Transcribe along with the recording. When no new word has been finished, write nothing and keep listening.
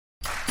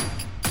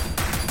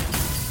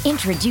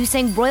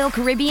Introducing Royal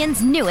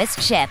Caribbean's newest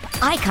ship,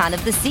 Icon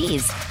of the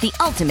Seas, the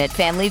ultimate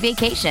family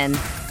vacation.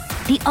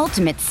 The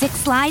ultimate 6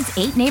 slides,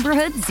 8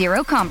 neighborhoods,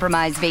 0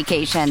 compromise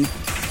vacation.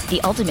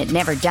 The ultimate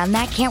never done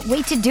that, can't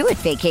wait to do it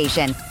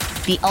vacation.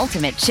 The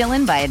ultimate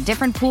chillin' by a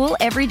different pool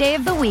every day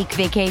of the week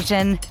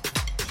vacation.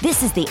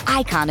 This is the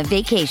Icon of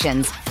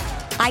Vacations.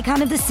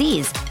 Icon of the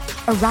Seas,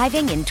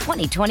 arriving in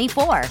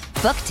 2024.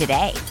 Book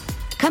today.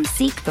 Come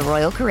seek the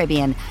Royal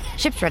Caribbean.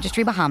 Ships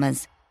Registry,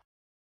 Bahamas.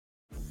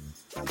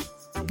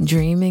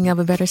 Dreaming of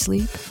a better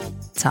sleep?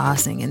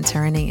 Tossing and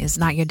turning is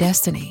not your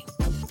destiny.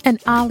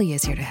 And Ollie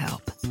is here to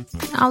help.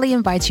 Ollie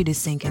invites you to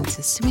sink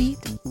into sweet,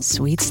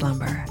 sweet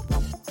slumber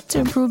to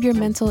improve your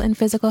mental and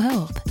physical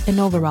health and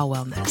overall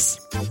wellness.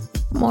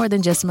 More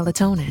than just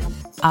melatonin,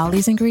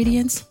 Ollie's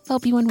ingredients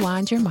help you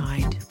unwind your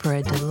mind for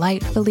a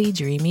delightfully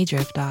dreamy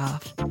drift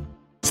off.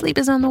 Sleep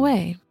is on the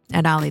way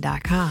at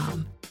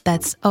Ollie.com.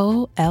 That's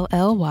OLLY.com.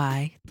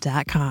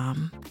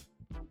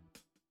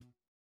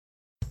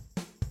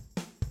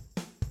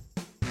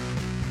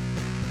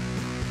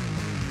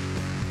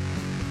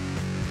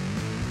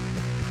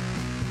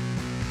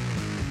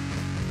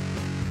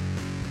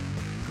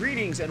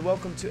 Greetings and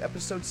welcome to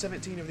episode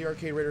 17 of the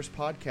Arcade Raiders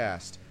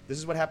podcast. This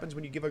is what happens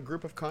when you give a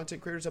group of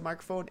content creators a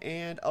microphone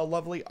and a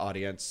lovely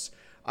audience.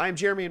 I'm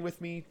Jeremy, and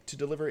with me to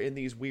deliver in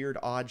these weird,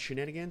 odd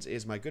shenanigans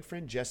is my good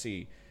friend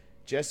Jesse.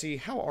 Jesse,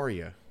 how are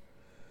you?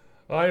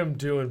 I am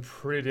doing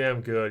pretty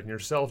damn good. And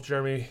yourself,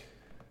 Jeremy?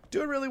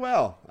 Doing really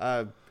well.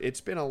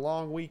 It's been a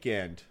long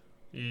weekend.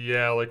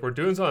 Yeah, like we're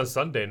doing this on a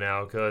Sunday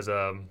now because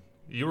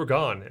you were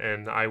gone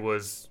and I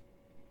was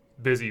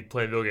busy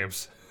playing video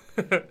games.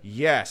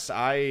 Yes,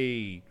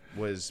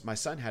 my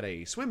son had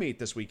a swim meet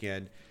this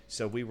weekend,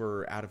 so we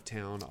were out of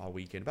town all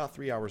weekend, about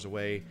 3 hours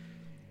away,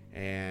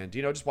 and,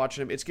 just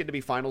watching him. It's getting to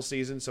be final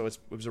season, so it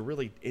was a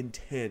really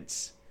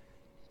intense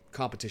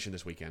competition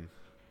this weekend.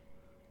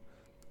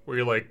 Where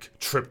you,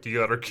 tripped the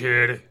other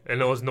kid,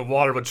 and it was in the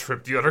water, but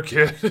tripped the other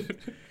kid.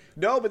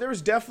 No, but there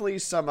was definitely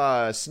some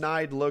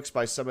snide looks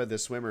by some of the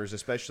swimmers,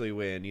 especially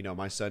when,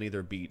 my son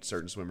either beat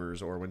certain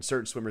swimmers or when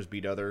certain swimmers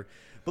beat other.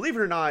 Believe it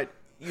or not,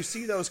 you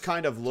see those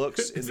kind of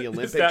looks in the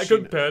Olympics. Is that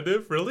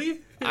competitive, really?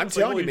 I'm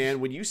telling you,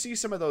 man, when you see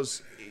some of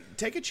those,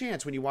 take a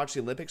chance when you watch the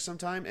Olympics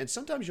sometime, and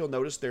sometimes you'll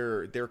notice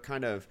their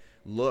kind of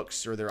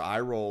looks or their eye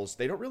rolls.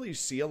 They don't really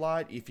see a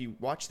lot. If you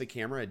watch the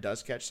camera, it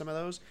does catch some of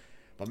those.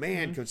 But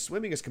man,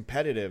 swimming is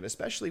competitive,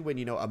 especially when,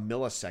 a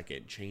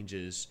millisecond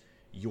changes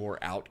your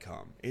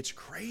outcome. It's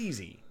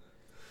crazy.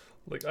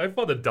 I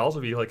thought the dolls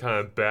would be,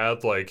 kind of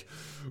bad,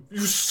 you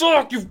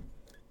suck, you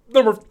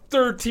number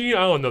 13. I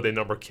don't know they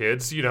number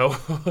kids,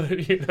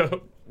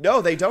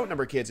 No, they don't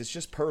number kids. It's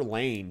just per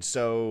lane.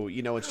 So,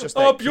 it's just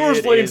that up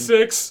yours lane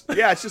 6.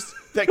 Yeah, it's just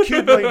that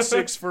cube lane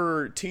 6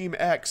 for Team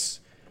X,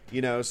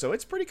 so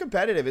it's pretty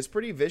competitive. It's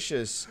pretty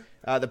vicious.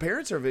 The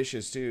parents are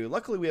vicious too.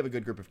 Luckily, we have a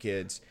good group of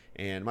kids,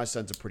 and my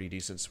son's a pretty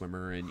decent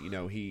swimmer, and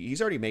he's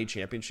already made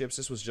championships.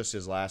 This was just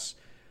his last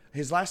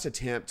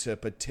attempt to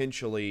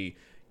potentially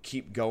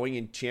keep going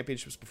in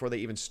championships before they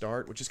even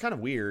start, which is kind of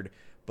weird,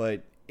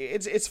 but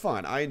it's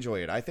fun. I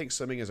enjoy it. I think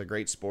swimming is a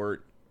great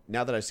sport.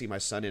 Now that I see my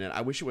son in it,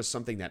 I wish it was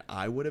something that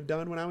I would have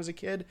done when I was a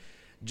kid,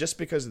 just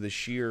because of the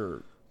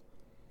sheer,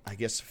 I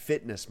guess,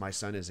 fitness my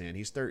son is in.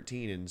 He's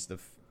 13 and is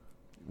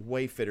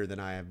way fitter than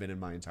I have been in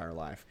my entire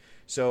life.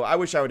 So I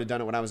wish I would have done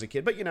it when I was a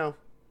kid, but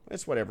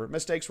it's whatever.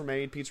 Mistakes were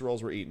made, pizza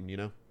rolls were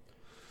eaten,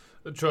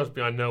 Trust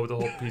me, I know the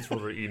whole pizza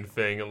rolls were eaten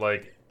thing.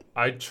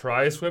 I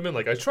try swimming.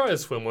 I try to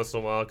swim once in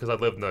a while because I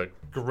live in the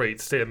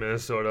great state of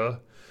Minnesota.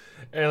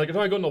 And if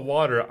I go in the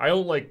water, I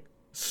don't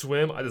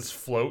swim. I just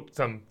float.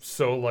 I'm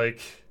so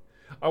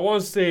I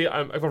want to say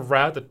I'm a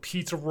rat that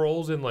pizza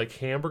rolls in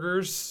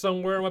hamburgers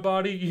somewhere in my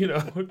body.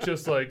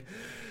 Just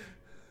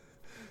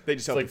they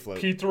just help you float.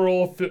 Pizza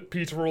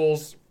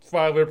rolls,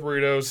 5-liter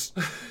burritos.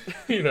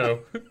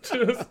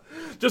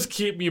 just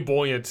keep me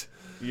buoyant.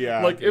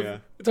 Yeah. If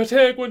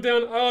Titanic went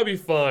down, I'll be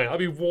fine. I'll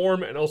be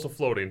warm and also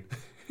floating.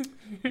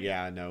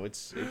 Yeah, no,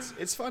 it's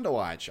fun to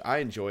watch. I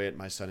enjoy it.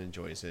 My son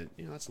enjoys it.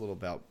 That's a little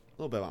bit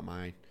about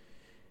my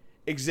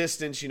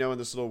existence, in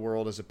this little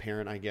world as a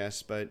parent, I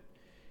guess.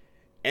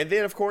 And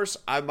then, of course,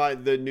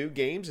 the new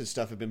games and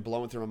stuff have been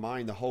blowing through my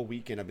mind the whole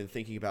weekend. I've been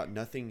thinking about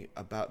nothing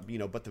about,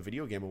 but the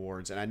video game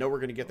awards. And I know we're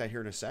going to get that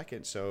here in a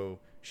second. So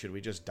should we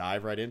just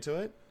dive right into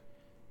it?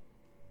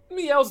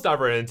 Yeah, let's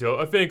dive right into it.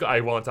 I think I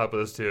want to talk about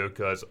this too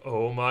because,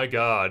 oh my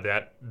God,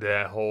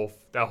 that whole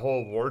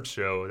award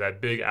show,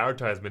 that big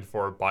advertisement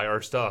for buy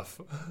our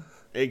stuff.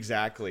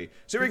 Exactly.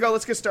 So here we go.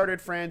 Let's get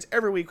started, friends.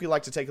 Every week we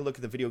like to take a look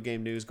at the video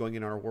game news going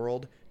in our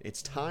world.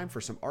 It's time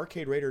for some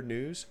Arcade Raider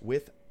news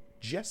with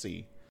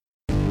Jesse.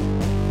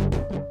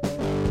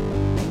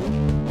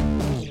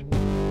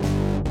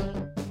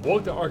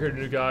 Welcome to Arcade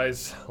News,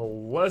 guys.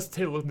 Let's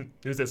take a look at the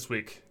news this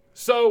week.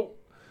 So,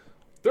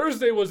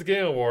 Thursday was the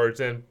Game Awards,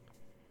 and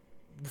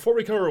before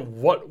we cover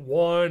what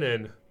won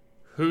and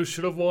who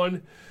should have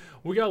won,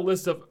 we got a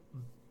list of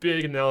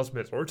big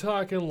announcements. We're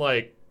talking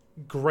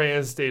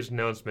grand stage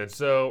announcements.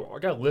 So I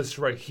got a list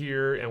right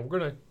here, and we're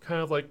going to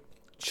kind of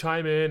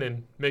chime in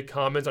and make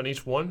comments on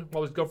each one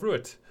while we go through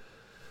it.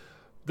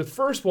 The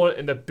first one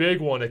and the big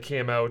one that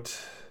came out,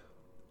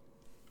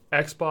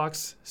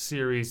 Xbox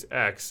Series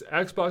X.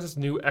 Xbox's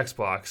new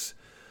Xbox.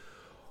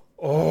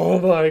 Oh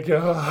my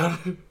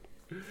god.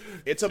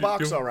 It's a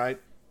box, all right.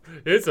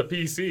 It's a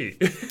PC.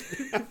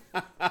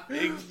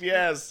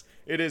 Yes,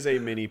 it is a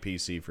mini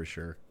PC for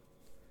sure.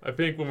 I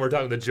think when we're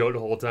talking to Joe the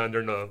whole time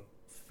during the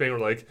thing, we're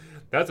like,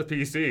 that's a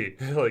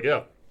PC. Like,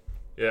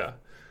 yeah.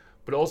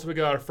 But also we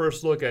got our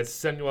first look at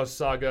Senua's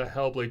Saga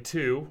Hellblade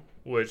 2,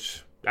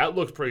 which that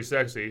looks pretty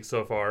sexy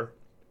so far.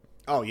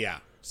 Oh, yeah.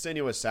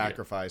 Senua's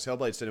Sacrifice,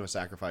 Hellblade Senua's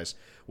Sacrifice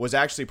was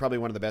actually probably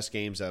one of the best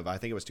games of, I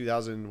think it was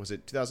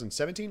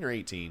 2017 or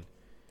 18?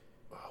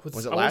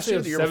 Was it last year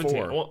or the year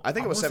 17. before? I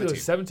think it was 17.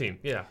 17,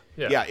 yeah.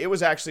 Yeah, it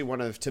was actually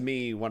one of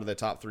the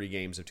top 3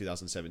 games of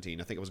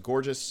 2017. I think it was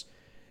gorgeous.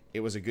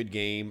 It was a good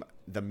game.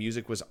 The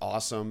music was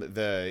awesome.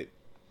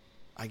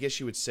 I guess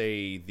you would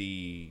say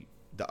the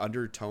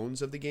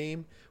undertones of the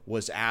game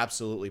was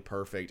absolutely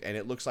perfect, and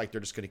it looks like they're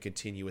just going to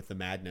continue with the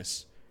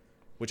madness,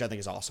 which I think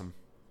is awesome.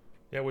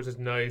 Yeah, which is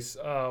nice.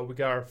 We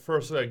got our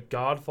first look at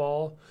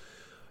Godfall.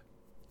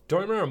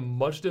 Don't remember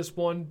much of this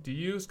one. Do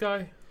you,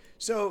 Sky?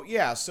 So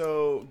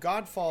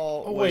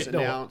Godfall was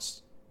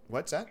announced. No.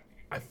 What's that?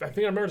 I think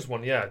I remember this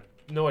one. Yeah.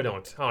 No, I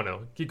don't. I don't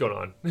know. Keep going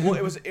on. Well,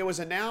 it was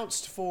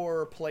announced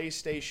for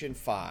PlayStation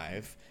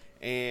 5,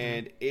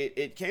 and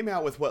it came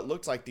out with what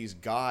looked like these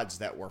gods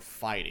that were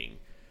fighting.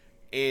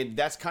 And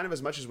that's kind of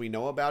as much as we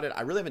know about it.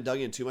 I really haven't dug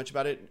in too much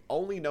about it,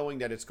 only knowing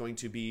that it's going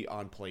to be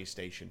on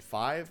PlayStation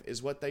 5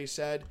 is what they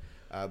said.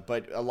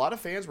 But a lot of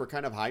fans were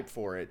kind of hyped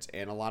for it,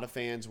 and a lot of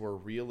fans were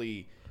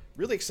really,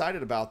 really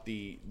excited about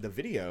the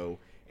video.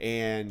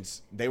 And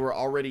they were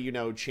already,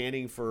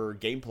 chanting for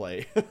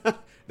gameplay.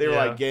 They were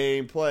like,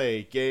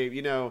 gameplay,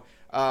 game,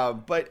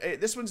 But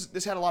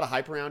this had a lot of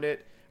hype around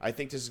it. I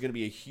think this is going to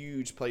be a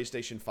huge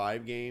PlayStation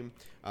 5 game.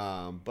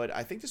 But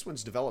I think this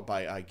one's developed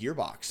by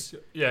Gearbox.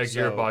 Yeah,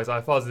 Gearbox. I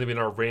thought it was going to be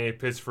an Rainy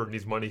Pittsford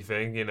needs money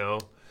thing, Yeah.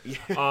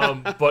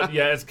 But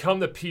yeah, it's come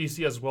to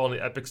PC as well in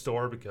the Epic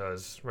Store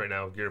because right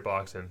now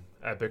Gearbox and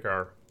Epic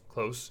are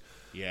close.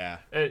 Yeah.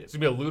 And it's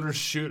going to be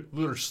a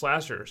looter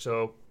slasher.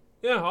 So,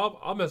 yeah,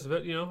 I'll mess with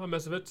it, I'll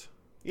mess with it.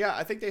 Yeah,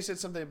 I think they said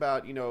something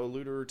about, a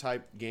looter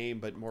type game,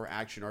 but more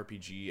action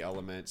RPG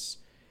elements.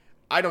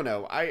 I don't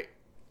know. I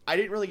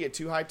didn't really get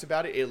too hyped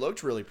about it. It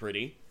looked really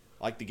pretty.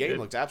 Like, the game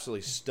looked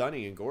absolutely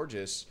stunning and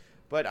gorgeous.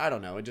 But I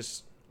don't know.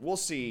 We'll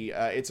see.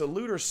 It's a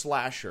looter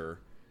slasher.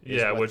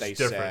 Which is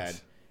different.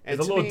 Said. And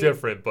it's a little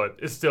different, but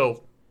it's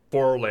still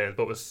Borderlands,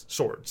 but with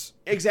swords.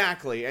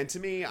 Exactly. And to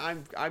me,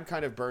 I'm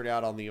kind of burned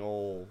out on the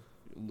old,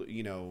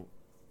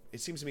 it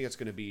seems to me it's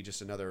going to be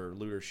just another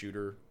looter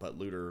shooter, but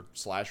looter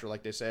slasher,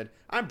 like they said.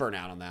 I'm burnt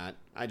out on that.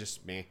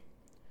 Meh.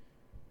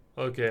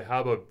 Okay,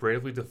 how about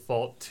Bravely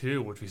Default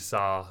 2, which we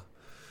saw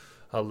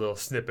a little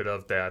snippet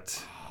of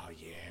that. Oh,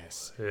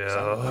 yes. Yeah.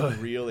 So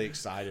I'm really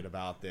excited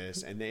about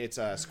this. And it's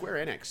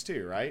Square Enix,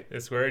 too, right?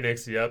 It's Square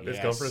Enix, yep. It's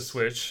going for the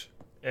Switch.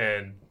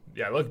 And,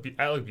 yeah,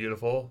 I look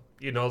beautiful.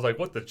 I was like,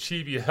 what the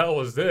chibi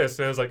hell is this?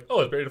 And I was like,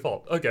 oh, it's Bravely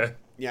Default. Okay.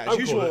 Yeah, as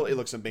usual, it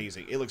looks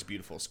amazing. It looks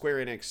beautiful.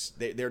 Square Enix,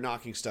 they're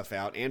knocking stuff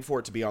out. And for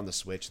it to be on the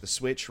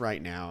Switch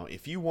right now,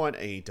 if you want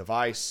a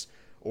device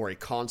or a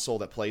console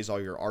that plays all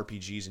your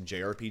RPGs and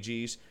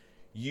JRPGs,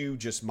 you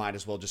just might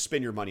as well just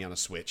spend your money on a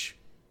Switch.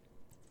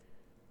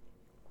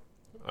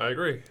 I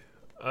agree.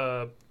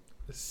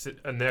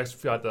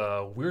 Next, we got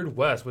the Weird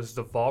West, which is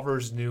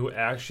Devolver's new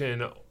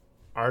action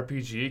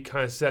RPG,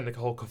 kind of set in the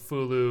whole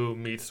Cthulhu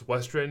meets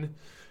Western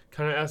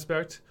kind of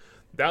aspect.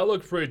 That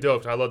looked pretty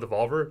dope. I love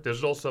Devolver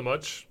Digital so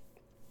much,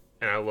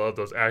 and I love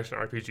those action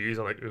RPGs.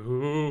 I'm like,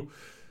 ooh.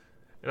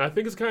 And I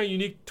think it's kind of a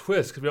unique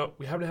twist because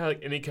we haven't had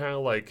any kind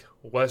of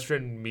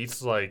Western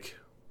meets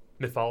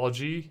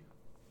mythology.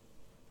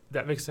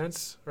 That makes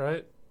sense,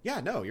 right? Yeah,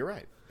 no, you're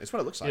right. It's what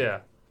it looks like.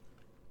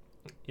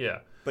 Yeah.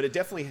 But it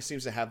definitely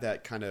seems to have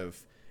that kind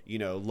of,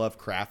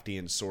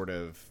 Lovecraftian sort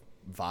of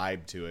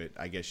vibe to it,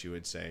 I guess you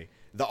would say.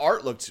 The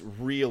art looked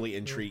really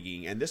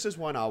intriguing, and this is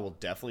one I will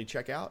definitely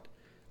check out.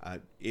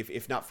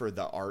 If not for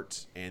the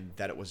art and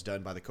that it was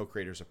done by the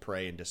co-creators of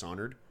Prey and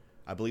Dishonored.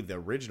 I believe the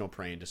original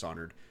Prey and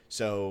Dishonored.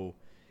 So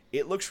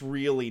it looks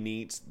really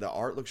neat. The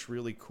art looks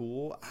really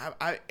cool.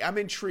 I'm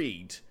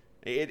intrigued.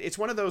 It's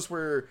one of those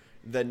where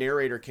the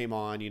narrator came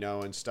on,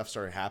 and stuff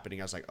started happening.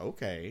 I was like,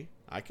 okay,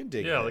 I can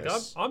dig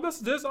this. I'll mess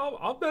with this.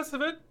 I'll mess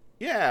with it.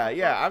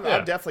 Yeah.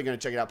 I'm definitely going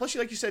to check it out. Plus,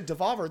 like you said,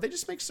 Devolver, they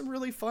just make some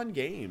really fun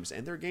games.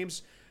 And their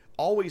games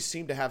always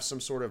seem to have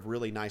some sort of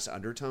really nice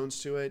undertones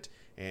to it.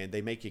 And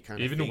they make you kind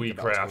of even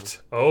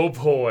WeCraft. Oh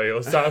boy,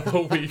 let's talk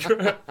about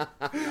WeCraft.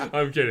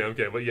 I'm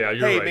kidding. But yeah,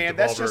 you're right. Hey man, Devolver.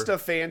 That's just a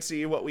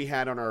fancy what we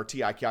had on our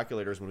TI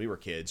calculators when we were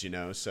kids,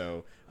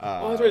 So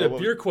that's right, the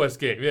Beer Quest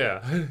game,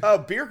 yeah. Oh,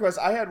 Beer Quest.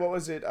 I had, what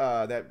was it?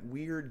 That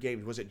weird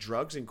game. Was it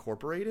Drugs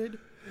Incorporated?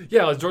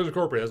 Yeah, it was Drugs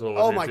Incorporated. That's what it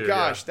was. Oh my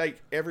gosh,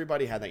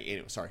 everybody had that.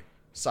 Anyway, sorry.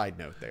 Side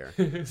note there.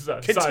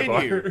 Continue.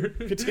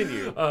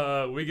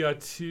 We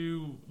got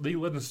 2 League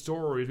of Legends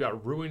stories. We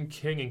got Ruined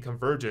King and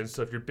Convergence.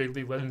 So if you're big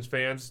League of Legends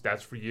fans,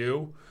 that's for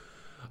you.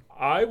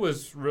 I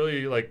was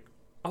really like,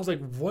 I was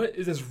like, what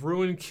is this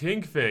Ruined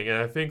King thing? And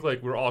I think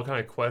like we were all kind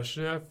of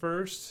questioning it at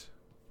first.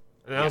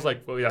 And I was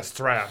like, well, yeah, it's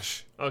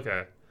trash.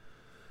 Okay.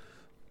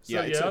 So,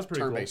 yeah, it's that a was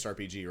pretty turn-based cool.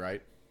 RPG,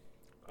 right?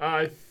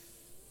 I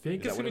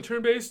think it's going to be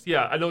turn-based.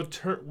 Yeah, I know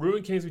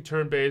Ruined King's going to be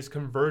turn-based.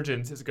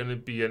 Convergence is going to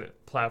be a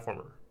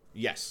platformer.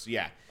 Yes,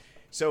 yeah.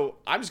 So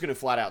I'm just going to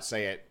flat out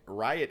say it.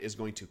 Riot is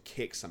going to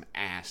kick some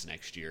ass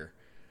next year.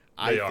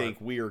 I think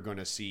we are going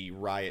to see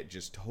Riot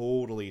just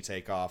totally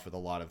take off with a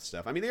lot of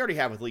stuff. I mean, they already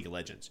have with League of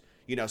Legends,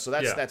 so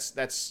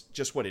that's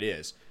just what it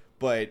is.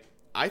 But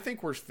I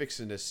think we're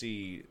fixing to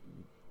see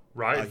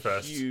Riot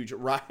Fest. Huge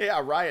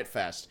Riot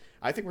Fest.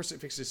 I think we're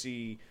fixing to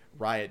see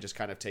Riot just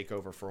kind of take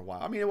over for a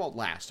while. I mean, it won't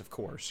last, of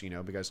course,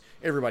 because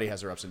everybody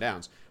has their ups and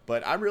downs.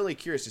 But I'm really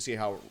curious to see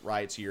how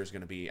Riot's year is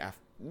going to be.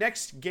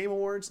 Next Game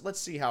Awards,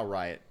 let's see how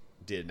Riot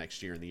did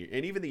next year and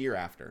even the year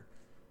after.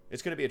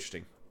 It's going to be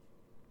interesting.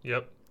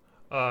 Yep.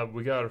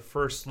 We got our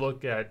first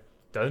look at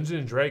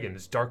Dungeons &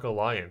 Dragons Dark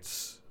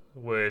Alliance,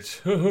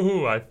 which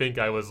I think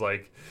I was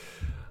like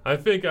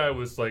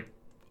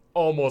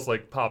almost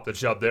like popped the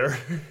chub there.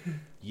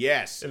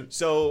 Yes.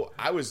 So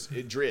I was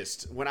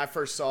Drizzt. When I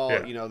first saw,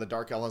 the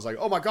Dark Elf, I was like,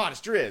 oh my God,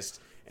 it's Drizzt.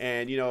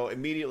 And,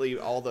 immediately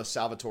all the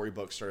Salvatore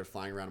books started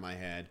flying around in my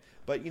head.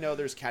 But,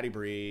 there's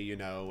Catti-brie,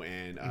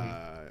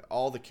 and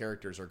all the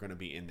characters are going to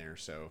be in there.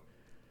 So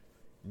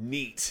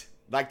neat.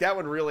 Like, that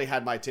one really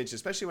had my attention,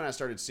 especially when I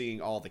started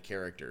seeing all the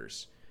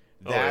characters.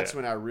 That's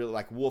when I really,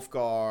 like,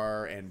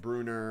 Wolfgar and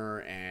Brunner,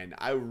 and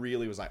I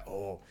really was like,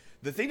 oh.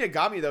 The thing that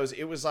got me, though, is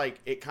it was like,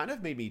 it kind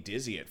of made me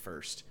dizzy at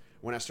first.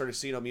 When I started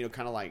seeing them,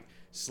 kind of like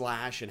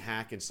slash and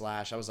hack and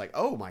slash, I was like,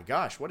 oh my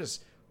gosh, what is,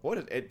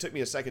 it took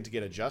me a second to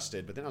get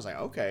adjusted, but then I was like,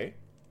 okay.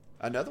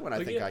 Another one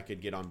I think I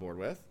could get on board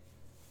with.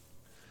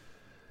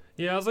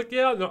 Yeah, I was like,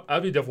 no,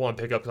 I'd be definitely want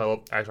to pick up because I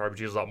love action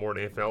RPGs a lot more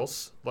than anything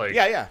else. Like,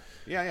 yeah.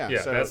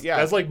 So,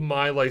 that's like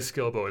my like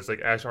skill bow. It's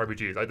like action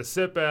RPGs. I like to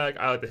sit back.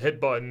 I like to hit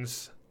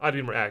buttons. I'd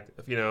be more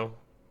active,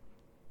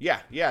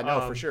 Yeah,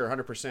 no, for sure,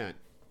 100%.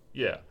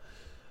 Yeah.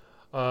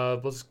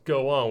 Let's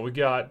go on. We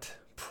got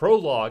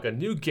Prologue, a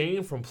new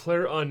game from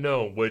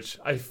PlayerUnknown, which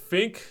I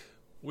think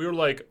we were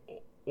like,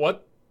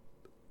 what?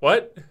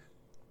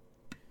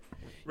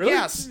 Really?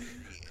 Yes.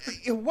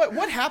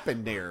 What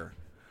happened there?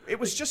 It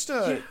was just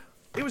a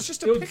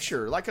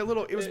picture, like a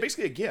little. It was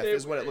basically a GIF,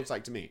 is what it looks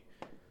like to me.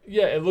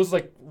 Yeah, it looks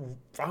like,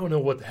 I don't know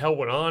what the hell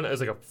went on. It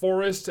was like a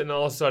forest, and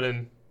all of a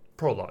sudden,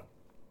 Prologue.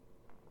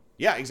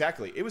 Yeah,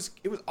 exactly. It was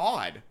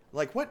odd.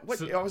 Like what?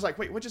 So, I was like,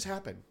 wait, what just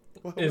happened?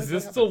 Is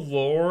this the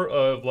lore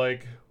of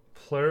like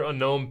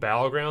PlayerUnknown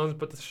Battlegrounds,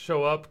 but to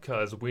show up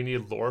because we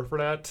need lore for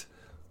that?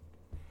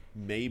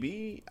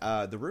 Maybe.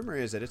 The rumor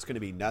is that it's going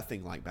to be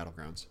nothing like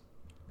Battlegrounds,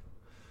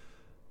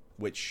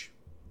 which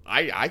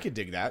I could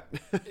dig that.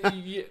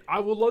 Yeah, I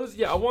would love this.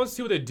 Yeah, I want to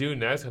see what they do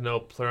next. I know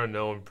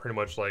PlayerUnknown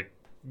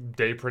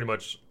pretty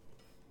much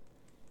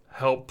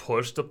help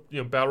push the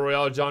battle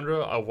royale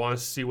genre. I want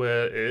to see what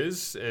it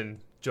is and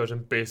judge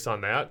them based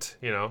on that.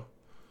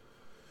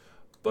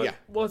 But yeah.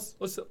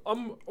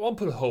 I'll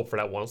put a hope for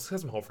that one. Let's have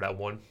some hope for that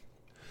one.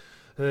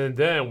 And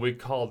then we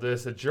call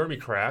this a Jeremy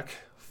Crack,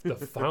 the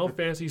Final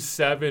Fantasy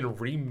VII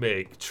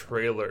Remake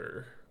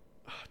trailer.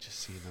 Oh, just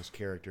seeing those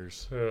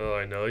characters. Oh,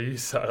 I know. You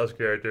saw those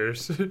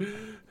characters.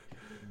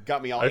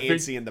 Got me all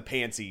antsy in the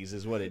pantsies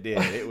is what it did.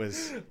 It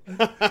was...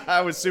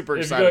 I was super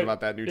excited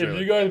about that new trailer.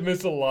 If you guys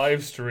missed a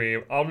live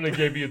stream, I'm going to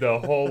give you the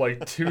whole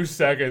 2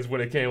 seconds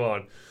when it came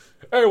on.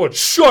 Everyone,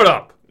 shut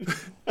up!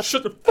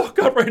 Shut the fuck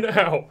up right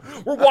now!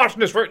 We're watching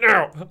this right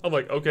now! I'm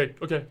like, okay.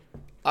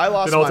 I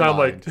lost my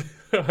mind.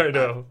 I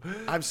know.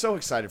 I'm so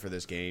excited for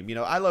this game.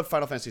 I love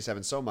Final Fantasy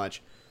VII so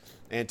much,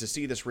 and to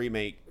see this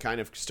remake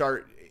kind of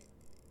start...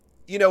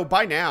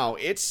 by now,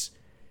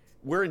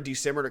 we're in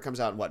December and it comes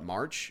out in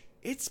March?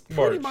 It's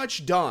pretty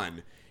much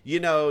done.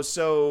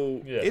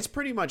 So it's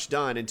pretty much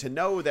done. And to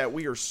know that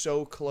we are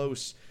so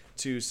close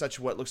to such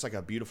what looks like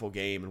a beautiful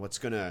game and what's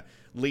going to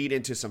lead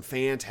into some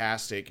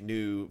fantastic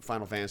new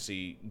Final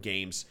Fantasy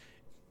games,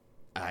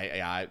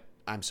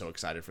 I'm so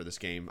excited for this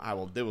game.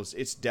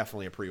 It's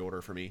definitely a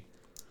pre-order for me.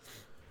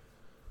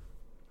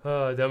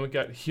 Then we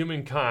got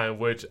Humankind,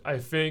 which I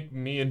think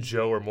me and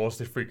Joe are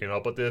mostly freaking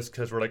out about this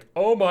because we're like,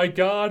 oh my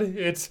god,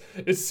 it's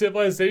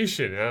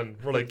Civilization. And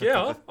we're like,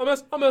 yeah, I'll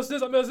mess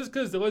this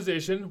because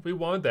Civilization, we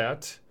want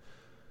that.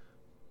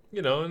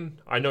 And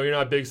I know you're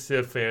not a big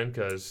Civ fan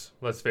because,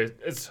 let's face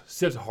it,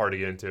 Civ's hard to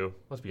get into.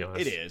 Let's be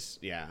honest. It is,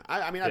 yeah.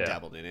 I've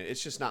dabbled in it.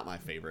 It's just not my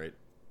favorite,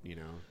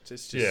 It's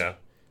just... Yeah.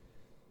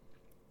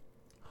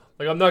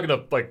 I'm not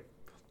going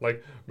to,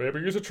 maybe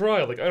use a try.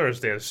 I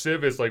understand.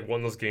 Civ is, one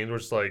of those games where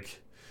it's,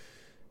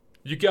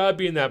 you gotta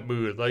be in that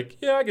mood.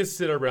 Yeah, I can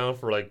sit around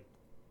for,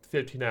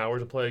 15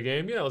 hours and play a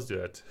game. Yeah, let's do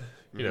it.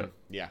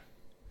 Yeah.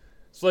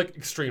 It's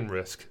extreme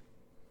risk.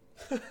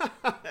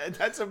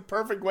 That's a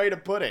perfect way to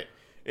put it.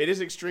 It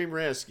is extreme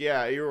risk.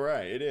 Yeah, you're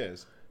right. It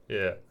is.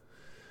 Yeah.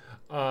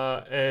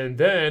 And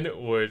then,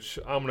 which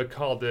I'm going to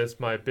call this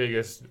my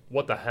biggest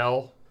what the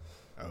hell.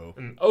 Oh.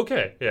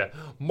 Okay, yeah.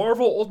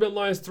 Marvel Ultimate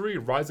Alliance 3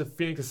 Rise of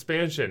Phoenix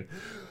expansion.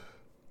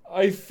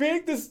 I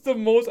think this is the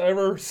most I've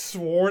ever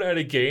sworn at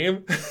a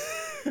game.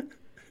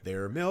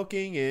 They're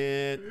milking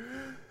it.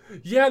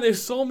 Yeah, they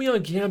sold me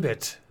on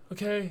Gambit.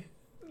 Okay.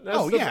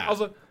 Yeah. I was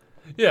like,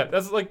 yeah,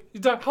 that's like,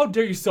 how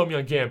dare you sell me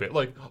on Gambit?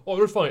 Like, oh,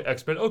 there's finally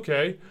X-Men.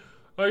 Okay.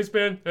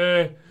 X-Men,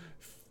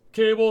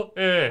 Cable,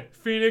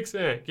 Phoenix,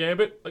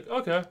 Gambit. Like,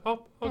 okay,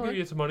 I'll give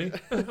you some money.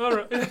 All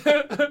right.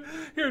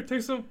 Here,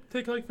 take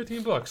like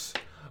 $15.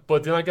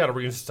 But then I got to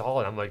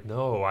reinstall it. I'm like,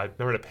 no, I've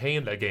never had to pay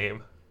in that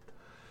game.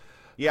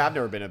 Yeah, I've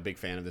never been a big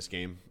fan of this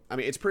game. I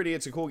mean, it's pretty.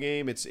 It's a cool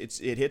game. It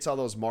hits all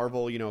those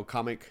Marvel,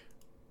 comic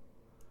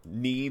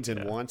needs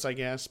and wants, I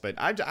guess. But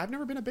I've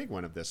never been a big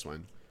one of this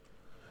one.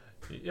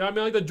 Yeah, I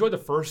mean, I enjoyed the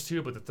first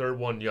two, but the third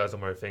one, you guys know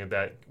my thing.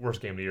 That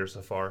worst game of the year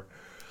so far.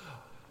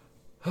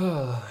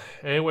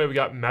 Anyway, we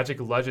got Magic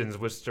Legends,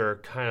 which are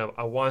kind of,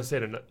 I want to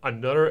say,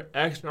 another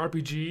action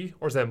RPG,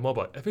 or is that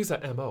MOBA? I think it's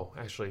that MO,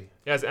 actually.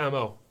 Yeah, it's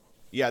MO.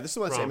 Yeah, this is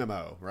the one that's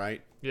MMO,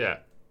 right? Yeah.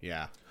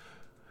 Yeah.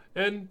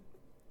 And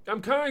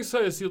I'm kind of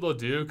excited to see what they'll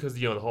do, because,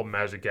 the whole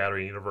Magic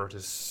Gathering universe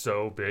is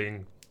so big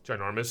and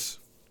ginormous.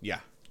 Yeah.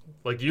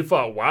 Like, you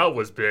thought WoW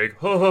was big.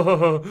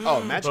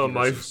 Oh, Magic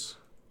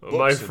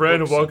my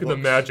friend, welcome to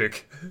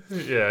Magic.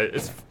 Yeah,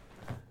 it's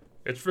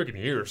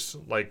freaking years.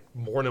 Like,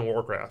 more than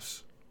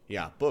Warcraft's.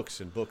 Yeah, books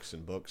and books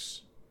and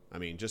books. I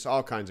mean, just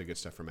all kinds of good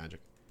stuff for Magic.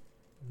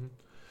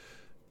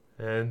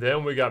 And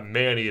then we got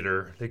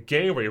Maneater, the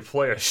game where you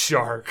play a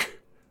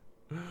shark.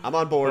 I'm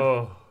on board.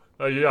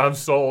 Oh yeah, I'm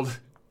sold.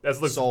 That's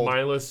like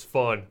mindless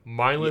fun.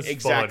 Mindless fun.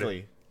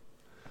 Exactly.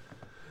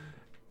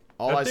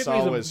 All I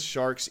saw was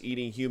sharks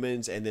eating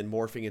humans and then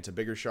morphing into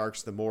bigger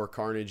sharks. The more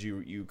carnage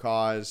you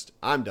caused,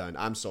 I'm done.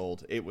 I'm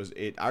sold. I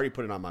already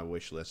put it on my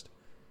wish list.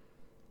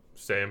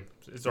 Same.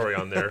 It's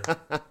already on there.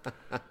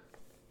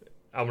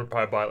 I'm gonna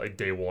probably buy it like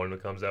day one when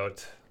it comes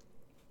out.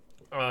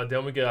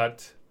 Then we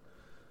got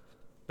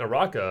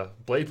Naraka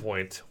Blade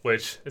Point,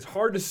 which is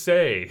hard to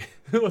say.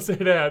 Let's say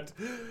that.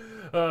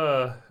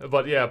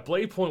 But yeah,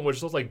 Blade Point,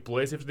 which looks like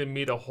blades after they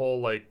meet a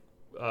whole like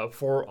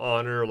For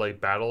Honor like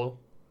battle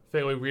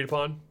thing we agreed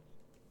upon.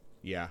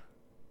 Yeah.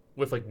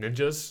 With like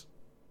ninjas.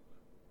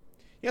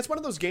 Yeah, it's one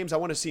of those games I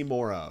want to see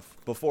more of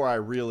before I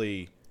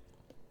really.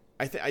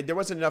 There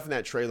wasn't enough in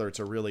that trailer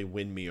to really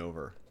win me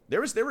over.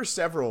 There were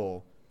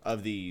several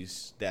of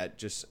these that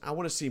just I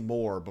want to see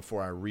more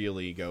before I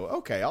really go,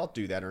 okay, I'll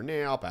do that, or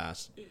nah, I'll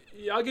pass.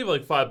 Yeah, I'll give it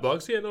like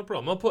 $5. Yeah, no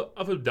problem. I'll put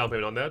a down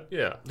payment on that.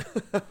 Yeah.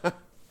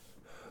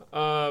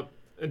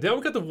 And then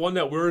we got the one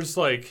that we're just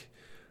like,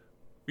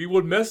 we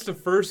would mess the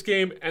first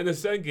game and the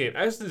second game.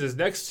 As to this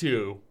next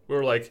two, we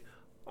were like,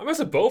 I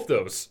messed up both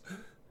those.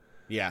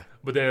 Yeah.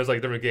 But then it was like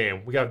a different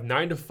game. We have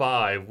 9 to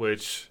 5,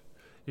 which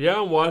if you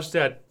haven't watched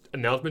that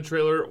announcement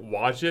trailer,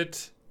 watch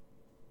it.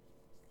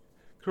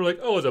 We're like,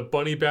 oh, it's a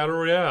bunny battle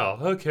royale.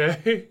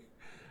 Okay.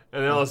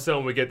 And then all of a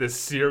sudden we get this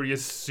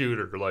serious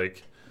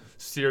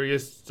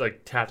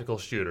tactical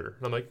shooter.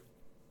 And I'm like,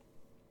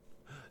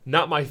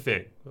 not my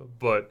thing,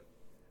 but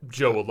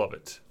Joe will love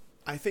it.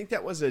 I think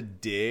that was a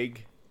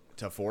dig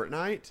to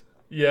Fortnite.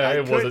 Yeah,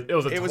 it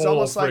was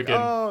almost like,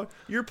 oh,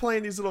 you're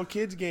playing these little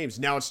kids games.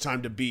 Now it's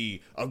time to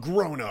be a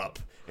grown up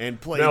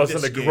and play now this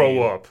it's time to game.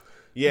 grow up.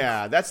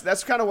 Yeah,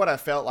 that's kind of what I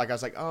felt like. I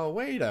was like, oh,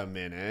 wait a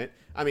minute.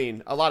 I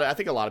mean, I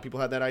think a lot of people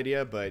had that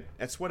idea, but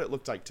that's what it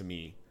looked like to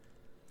me.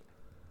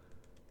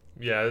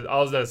 Yeah, I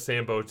was in that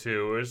same boat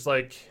too. It was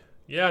like,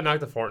 yeah, knock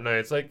the Fortnite.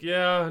 It's like,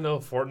 yeah, no,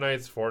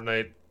 Fortnite's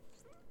Fortnite.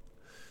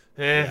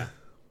 Yeah.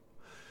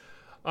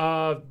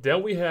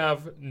 Then we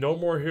have No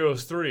More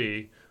Heroes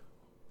 3,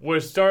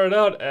 which started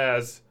out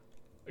as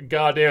a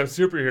goddamn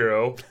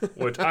superhero,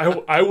 which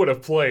I would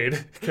have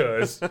played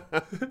because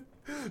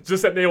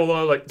just that name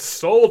alone, like,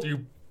 sold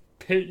you.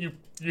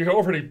 You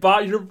already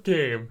bought your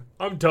game.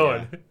 I'm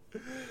done.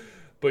 Yeah.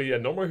 But yeah,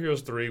 No More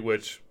Heroes 3,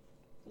 which,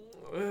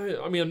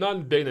 I mean, I'm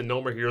not big in the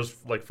No More Heroes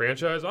like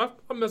franchise. I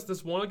missed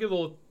this one. I'll give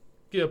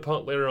a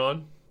punt later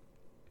on.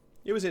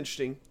 It was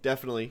interesting,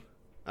 definitely.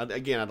 I'd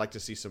like to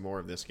see some more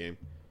of this game.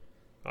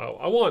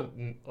 I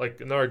want like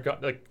another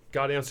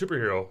goddamn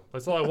superhero.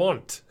 That's all I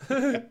want.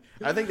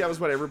 I think that was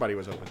what everybody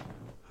was hoping.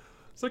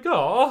 It's like,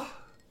 oh,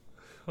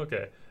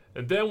 okay.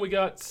 And then we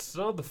got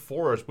Son of the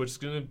Forest, which is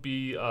going to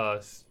be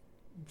a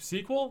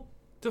sequel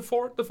to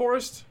The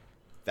Forest.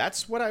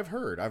 That's what I've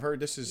heard. I've heard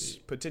this is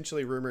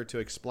potentially rumored to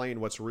explain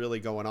what's really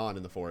going on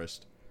in the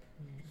forest.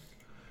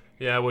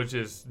 Yeah, which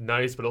is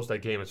nice, but also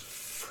that game is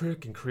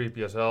freaking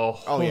creepy as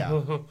hell. Oh,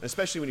 yeah.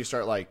 Especially when you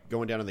start, like,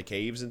 going down in the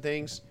caves and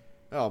things.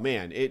 Oh,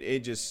 man, it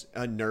just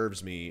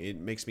unnerves me. It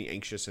makes me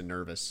anxious and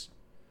nervous.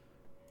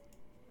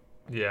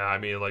 Yeah, I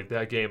mean, like,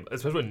 that game,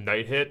 especially when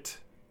night hit,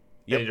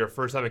 and your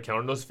first time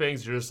encountering those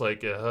things, you're just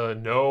like,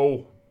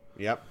 no.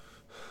 Yep.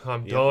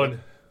 I'm done.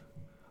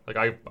 Like,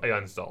 I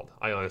uninstalled.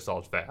 I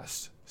uninstalled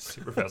fast.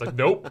 Super fast. Like,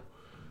 nope.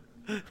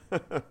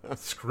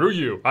 Screw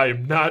you. I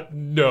am not,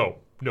 no,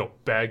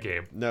 bad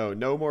game.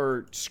 No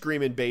more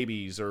screaming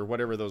babies or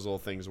whatever those little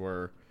things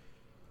were.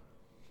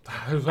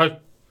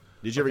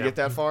 Did you ever get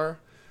that far?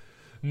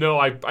 No,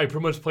 I pretty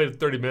much played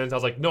 30 minutes. I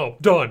was like, no,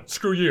 done.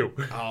 Screw you.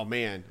 Oh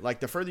man,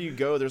 like the further you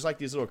go, there's like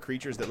these little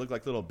creatures that look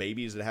like little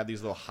babies that have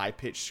these little high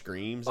pitched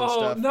screams and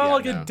stuff. Not Yeah,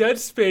 like no. a Dead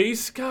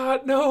Space.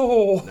 God,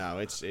 no. No,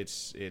 it's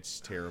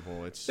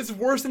terrible. It's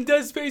worse than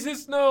Dead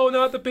Spaces. No,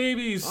 not the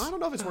babies. I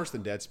don't know if it's worse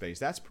than Dead Space.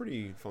 That's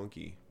pretty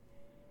funky.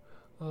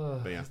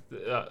 But yeah,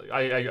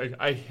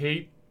 I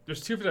hate.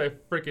 There's two things I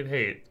freaking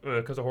hate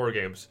because of horror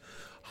games: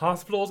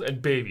 hospitals and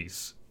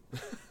babies.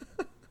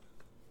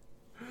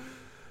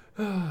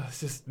 It's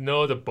just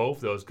no to both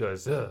of those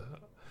because.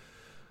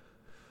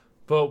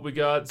 But we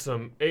got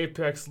some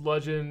Apex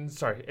Legends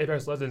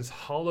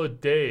Hollow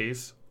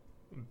Days.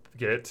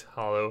 Get it?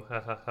 Hollow,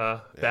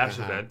 bash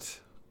event.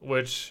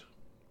 Which,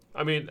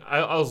 I mean,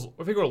 I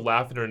think we were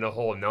laughing during the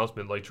whole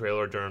announcement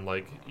trailer during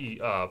I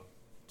was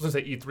gonna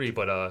say E3,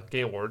 but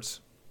Game Awards.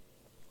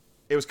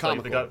 it was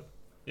comical.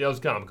 It was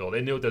comical.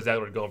 They knew exactly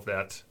where to go for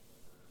that.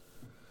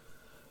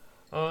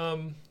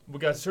 We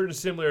got Surgeon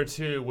Simulator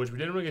 2, which we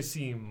didn't really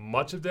see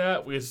much of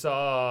that. We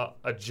saw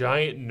a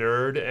giant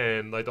nerd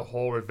and the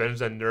whole Revenge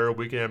of the Nerd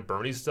Weekend at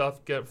Bernie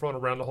stuff get thrown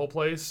around the whole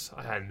place.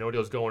 I had no idea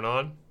what was going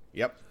on.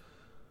 Yep.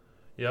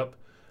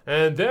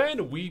 And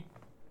then we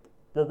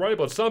were right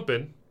about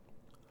something.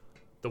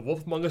 The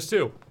Wolf Among Us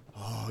 2.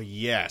 Oh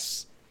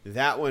yes,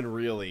 that one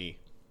really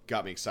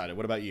got me excited.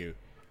 What about you?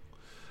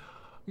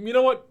 You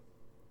know what?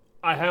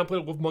 I haven't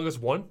played Wolf Among Us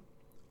 1. you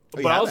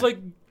But I was haven't?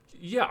 like,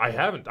 yeah, I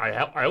haven't.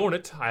 I own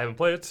it. I haven't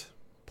played it.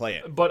 Play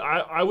it. But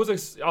I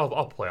was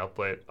I'll play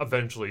it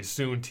eventually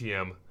soon.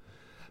 TM.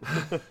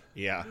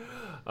 Yeah.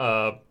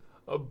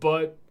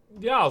 But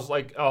yeah, I was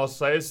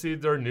excited to see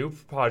their new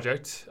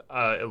project.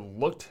 It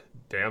looked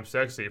damn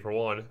sexy for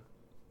one.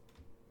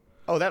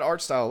 Oh, that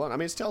art style alone. I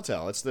mean, it's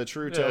Telltale. It's the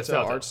true Yeah, Telltale it's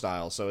Telltale. art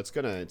style, so it's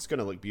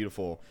gonna look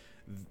beautiful.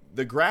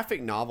 The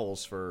graphic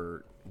novels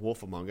for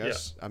Wolf Among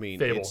Us. Yeah. I mean,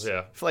 Fable, it's,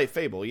 yeah.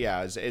 Fable,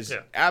 yeah, is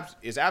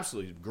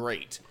absolutely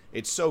great.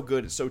 It's so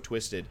good. It's so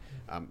twisted.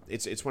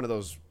 It's one of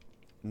those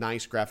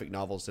nice graphic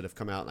novels that have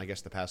come out in, I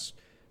guess, the past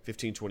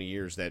 15, 20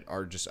 years that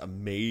are just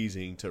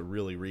amazing to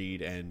really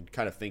read and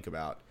kind of think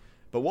about.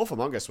 But Wolf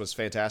Among Us was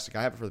fantastic.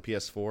 I have it for the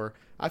PS4.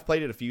 I've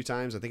played it a few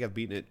times. I think I've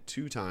beaten it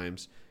 2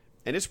 times,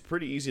 and it's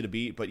pretty easy to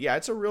beat. But yeah,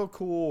 it's a real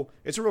cool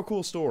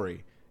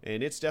story,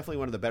 and it's definitely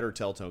one of the better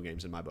Telltale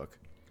games in my book.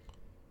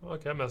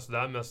 Okay, I messed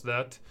with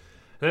that.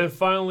 And then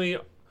finally,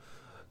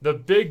 the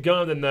big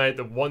gun of the night,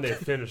 the one they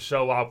finished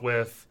show off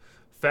with,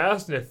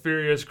 Fast and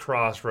Furious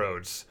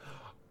Crossroads.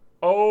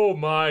 Oh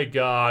my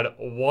god,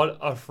 what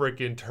a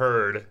freaking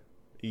turd.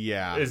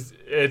 Yeah.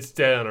 It's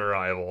dead on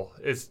arrival.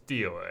 It's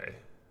DOA.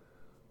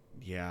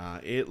 Yeah,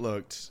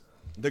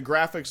 the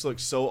graphics looked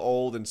so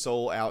old and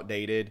so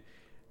outdated.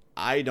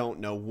 I don't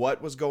know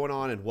what was going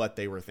on and what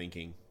they were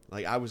thinking.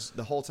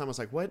 The whole time I was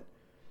like,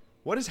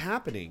 what is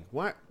happening?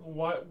 Why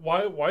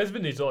Is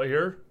Vin Diesel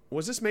here?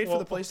 was this made for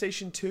the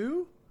PlayStation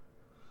 2?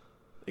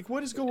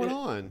 What is going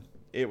on?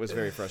 It was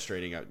very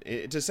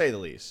frustrating, to say the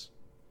least.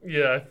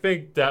 Yeah, I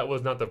think that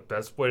was not the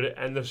best way to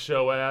end the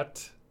show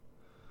at.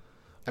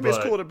 I mean, But-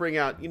 it's cool to bring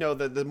out,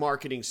 the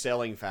marketing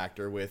selling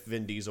factor with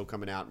Vin Diesel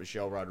coming out,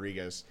 Michelle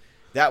Rodriguez.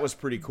 That was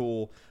pretty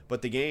cool.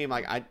 But the game,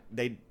 I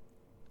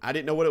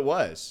didn't know what it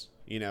was.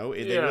 They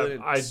really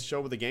didn't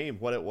show the game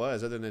what it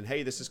was, other than,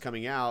 hey, this is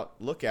coming out.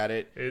 Look at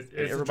it. It's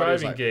a everybody was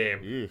driving like, game.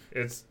 "Eugh."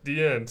 It's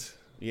the end.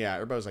 Yeah,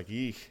 everybody was like,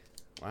 eek.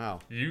 Wow.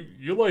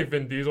 You like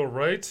Vin Diesel,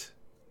 right?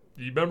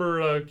 You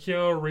remember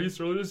Keanu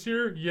Reeves earlier this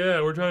year?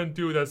 Yeah, we're trying to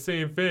do that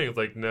same thing. It's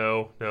like,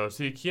 no.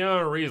 See,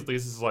 Keanu Reeves, at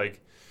least, is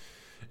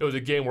it was a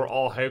game we're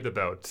all hyped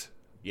about.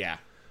 Yeah,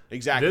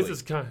 exactly.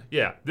 This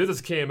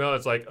just came out.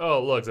 It's like,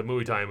 oh, look, it's a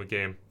movie time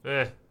game.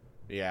 Yeah,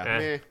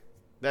 meh.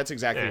 That's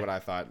exactly Eh. what I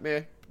thought.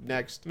 Meh.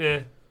 Next.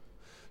 Meh.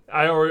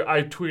 I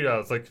tweeted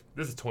out, it's like,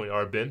 this is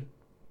 $20 bin.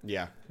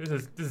 Yeah.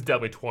 This is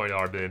definitely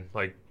 $20 bin.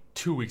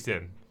 2 weeks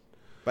in.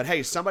 But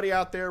hey, somebody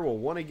out there will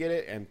want to get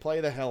it and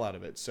play the hell out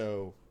of it.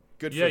 So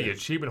good for Yeah, them. you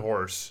cheap and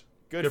horse.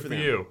 Good Good for for them.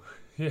 you.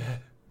 Yeah.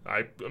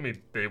 I mean,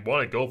 they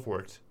want to go for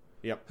it.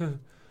 Yep.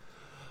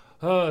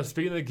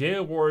 Speaking of the Game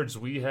Awards,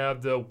 we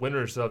have the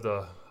winners of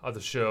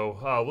the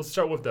show. Let's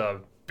start with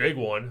the big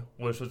one,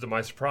 which was my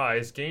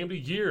surprise Game of the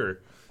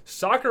Year.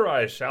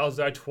 Sakurai Shadows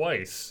Die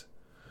Twice.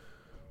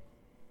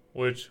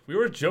 Which we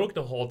were joking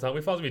the whole time.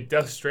 We thought it would be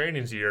Death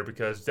Stranding's year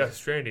because Death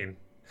Stranding.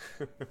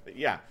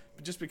 Yeah.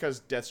 Just because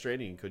Death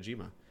Stranding and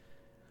Kojima.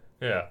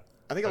 Yeah.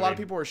 I think a lot of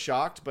people were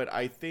shocked, but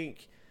I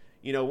think,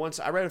 once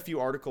I read a few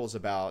articles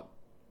about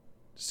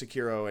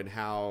Sekiro and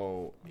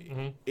how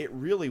it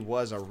really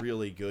was a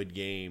really good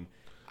game.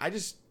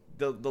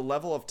 The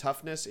level of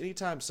toughness,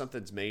 anytime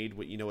something's made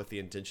with the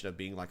intention of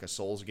being like a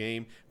Souls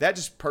game, that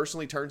just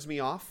personally turns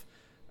me off.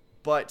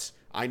 But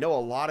I know a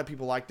lot of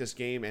people like this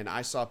game, and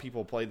I saw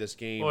people play this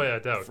game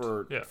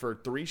for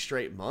 3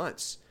 straight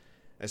months.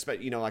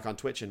 Especially, like on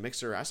Twitch and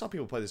Mixer, I saw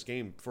people play this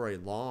game for a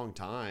long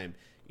time.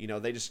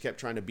 They just kept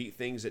trying to beat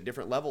things at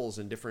different levels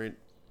and different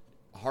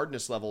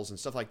hardness levels and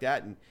stuff like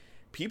that. And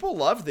people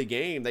loved the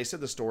game. They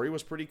said the story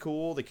was pretty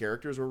cool. The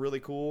characters were really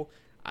cool.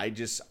 I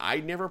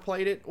never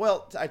played it.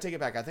 Well, I take it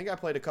back. I think I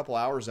played a couple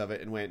hours of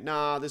it and went,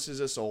 nah, this is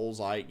a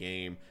Souls-like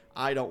game.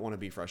 I don't want to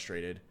be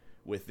frustrated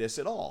with this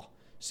at all.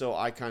 So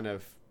I kind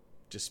of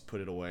just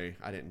put it away.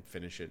 I didn't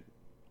finish it.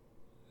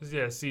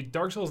 Yeah, see,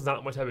 Dark Souls is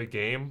not my type of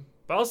game,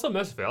 but I'll still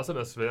mess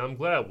with it. I'm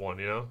glad I won,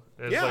 you know?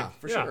 And it's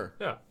For sure.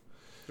 Yeah.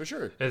 For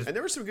sure. And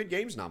there were some good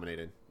games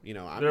nominated. You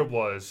know, there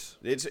was.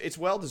 It's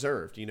well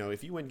deserved. You know,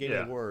 if you win Game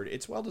Award,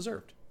 it's well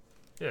deserved.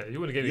 Yeah, you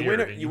win a Game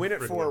Award. You win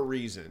it for a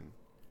reason.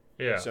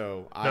 Yeah.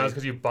 So no, it's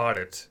because you bought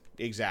it.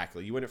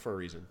 Exactly. You win it for a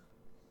reason.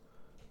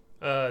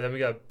 Then we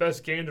got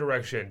Best Game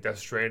Direction, Death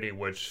Stranding,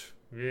 which,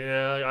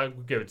 yeah, I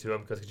would give it to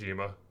him because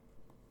Kojima.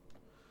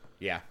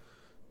 Yeah.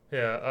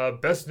 Yeah.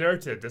 Best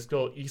Narrative,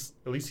 Disco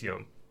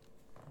Elysium.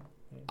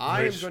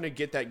 I'm going to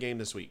get that game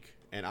this week,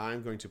 and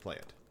I'm going to play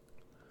it.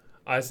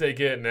 I say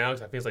get it now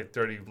because I think it's like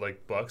 $30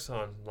 bucks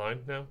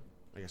online now.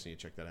 I guess I need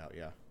to check that out.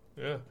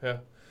 Yeah.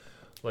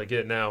 Like get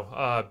it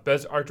now.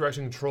 Best Art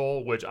Direction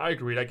Control, which I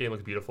agree that game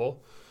looks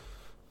beautiful.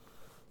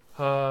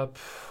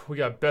 We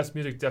got Best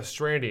Music, Death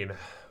Stranding.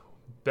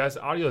 Best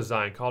Audio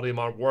Design, Call of Duty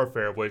Modern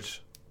Warfare,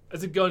 which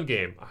is a gun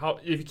game. How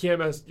if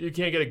you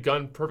can't get a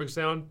gun perfect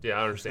sound? Yeah,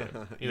 I understand.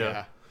 You know.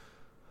 Yeah.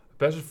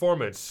 Best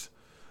Performance,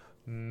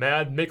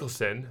 Mad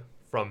Mikkelsen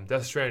from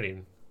Death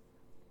Stranding.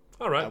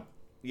 All right.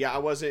 Yeah, I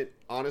wasn't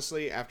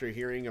honestly after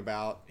hearing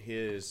about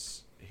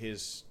his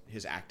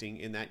acting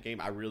in that game.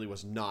 I really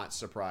was not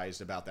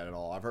surprised about that at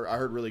all. I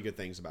heard really good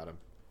things about him.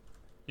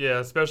 Yeah,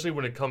 especially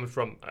when it comes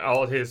from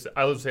all his.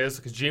 I would say this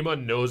because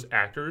Kojima knows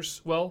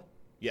actors well.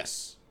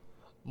 Yes.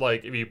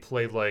 Like if you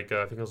played like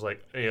I think it was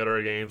like any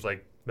other games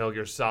like Metal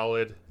Gear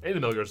Solid, any of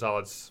the Metal Gear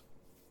Solids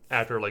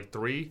after like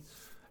 3,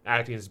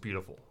 acting is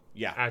beautiful.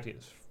 Yeah, acting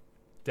is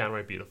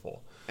downright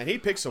beautiful. And he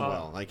picks them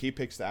well. Like he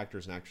picks the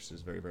actors and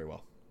actresses very, very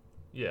well.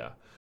 Yeah.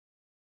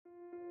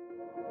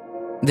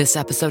 This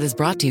episode is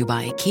brought to you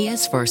by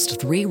Kia's first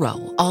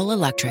 3-row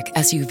all-electric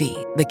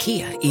SUV, the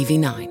Kia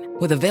EV9,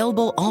 with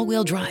available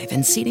all-wheel drive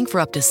and seating for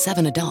up to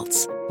 7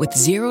 adults, with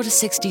 0 to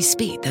 60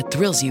 speed that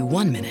thrills you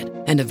 1 minute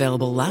and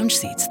available lounge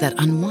seats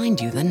that unwind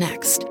you the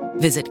next.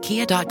 Visit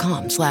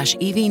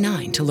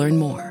kia.com/EV9 to learn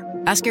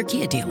more. Ask your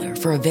Kia dealer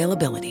for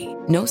availability.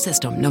 No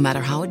system, no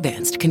matter how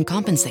advanced, can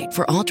compensate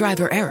for all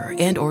driver error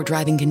and or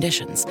driving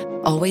conditions.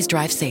 Always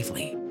drive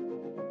safely.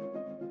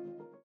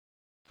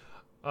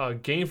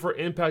 Game for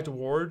Impact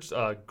Awards,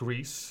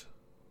 Grease.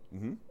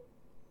 Mm-hmm.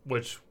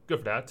 Which, good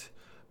for that.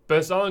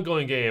 Best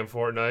ongoing game,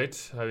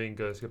 Fortnite. I mean,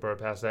 go skip right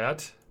past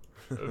that.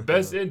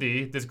 Best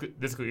indie,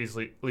 Disco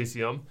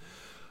Elysium.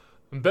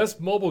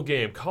 Best mobile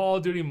game, Call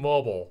of Duty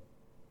Mobile.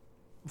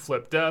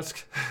 Flip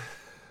Desk.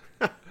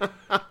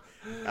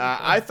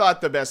 I thought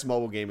the best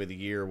mobile game of the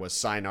year was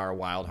Sayonara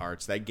Wild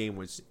Hearts. That game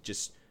was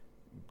just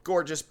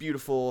gorgeous,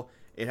 beautiful.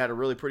 It had a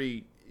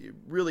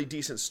really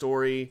decent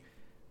story.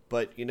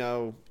 But, you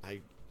know,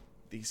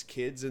 these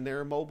kids and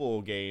their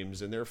mobile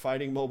games, and they're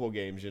fighting mobile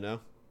games, you know?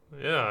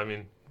 Yeah, I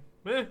mean,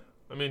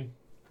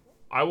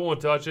 I won't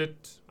touch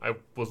it. I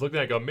was looking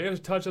at it, maybe I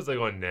should touch it. I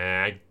go, nah,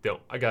 I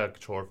don't. I got a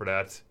controller for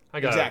that.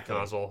 I got a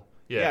console.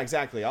 Yeah,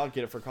 exactly. I'll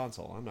get it for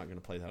console. I'm not going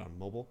to play that on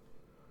mobile.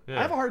 Yeah.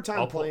 I have a hard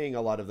time playing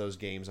a lot of those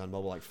games on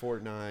mobile, like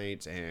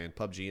Fortnite and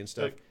PUBG and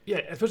stuff. Yeah,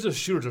 especially the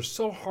shooters. They're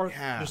so hard.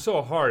 Yeah. They're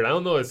so hard. I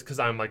don't know. It's because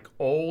I'm like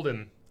old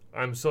and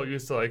I'm so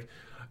used to like,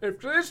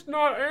 if it's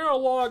not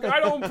analog, I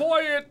don't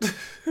play it.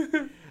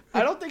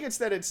 I don't think it's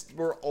that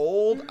we're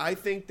old. I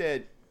think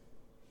that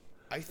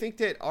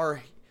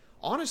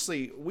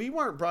honestly, we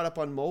weren't brought up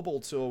on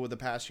mobile till the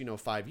past,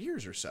 5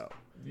 years or so.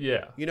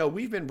 Yeah.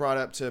 We've been brought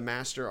up to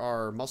master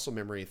our muscle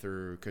memory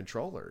through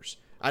controllers.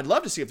 I'd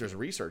love to see if there's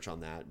research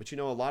on that, but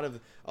a lot of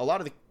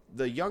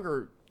the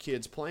younger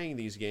kids playing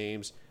these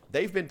games,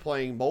 they've been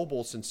playing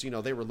mobile since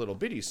they were little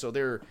bitties.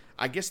 So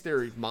I guess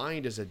their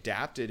mind is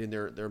adapted, and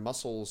their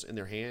muscles in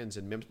their hands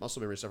and muscle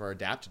memory stuff are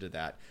adapted to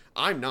that.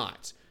 I'm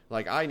not.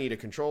 Like, I need a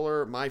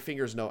controller. My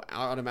fingers know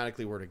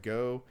automatically where to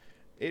go.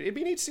 It'd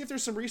be neat to see if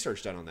there's some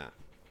research done on that.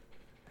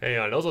 Hang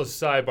on, also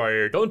sidebar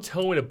here. Don't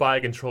tell me to buy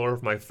a controller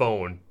for my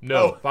phone.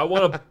 No, if I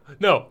want to,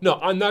 no,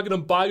 I'm not gonna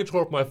buy a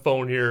controller for my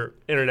phone here.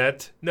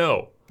 Internet,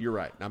 no. You're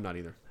right. I'm not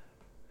either.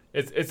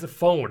 It's a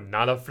phone,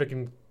 not a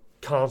freaking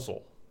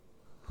console.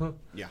 Huh.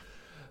 Yeah.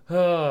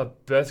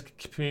 Best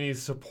community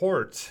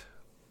support,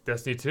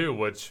 Destiny 2,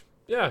 which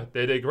they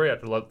did great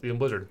after the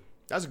Blizzard.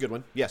 That's a good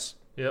one. Yes.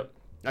 Yep.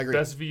 I agree.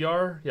 Best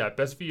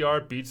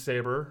VR, Beat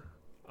Saber.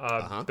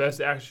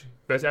 Best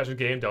action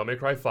game, Devil May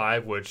Cry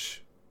 5,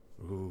 which.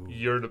 Ooh.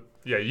 You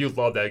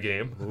love that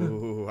game.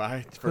 Ooh,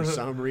 for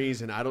some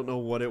reason, I don't know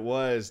what it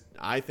was.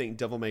 I think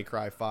Devil May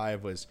Cry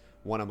 5 was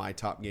one of my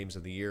top games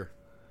of the year.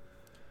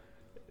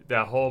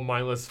 That whole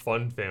mindless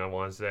fun thing, I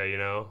want to say,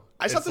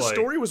 I thought the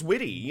story was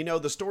witty.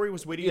 The story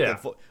was witty. Yeah.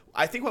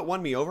 I think what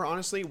won me over,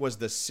 honestly, was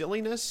the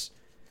silliness,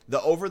 the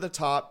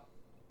over-the-top,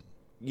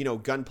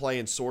 gunplay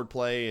and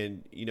swordplay,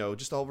 and,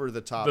 just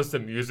over-the-top. Just the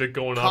music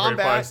going on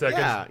every 5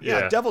 seconds.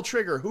 Yeah. Devil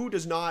Trigger. Who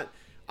does not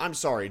I'm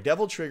sorry,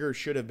 Devil Trigger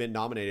should have been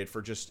nominated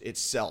for just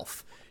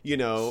itself. You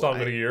know, Song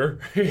of the year.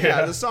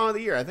 yeah, the song of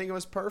the year. I think it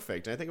was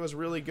perfect. I think it was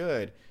really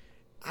good.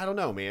 I don't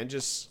know, man.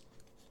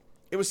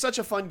 It was such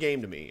a fun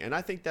game to me, and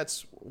I think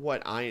that's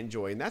what I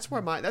enjoy, and that's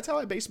how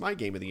I base my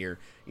game of the year.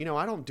 You know,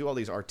 I don't do all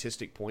these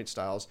artistic point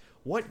styles.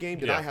 What game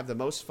did I have the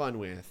most fun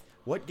with?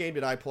 What game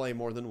did I play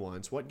more than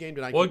once? What game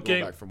did I keep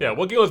going back for more? Yeah,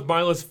 what game was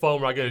mindless fun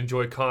where I can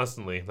enjoy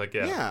constantly? Like,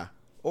 Yeah.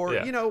 Or,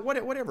 you know,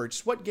 whatever.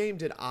 Just what game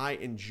did I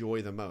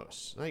enjoy the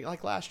most?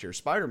 Like last year,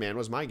 Spider-Man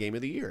was my game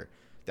of the year.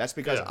 That's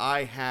because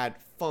I had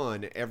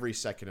fun every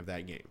second of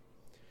that game.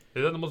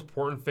 Is that the most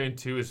important thing,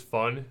 too, is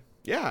fun?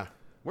 Yeah.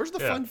 Where's the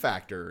fun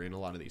factor in a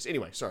lot of these?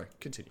 Anyway, sorry.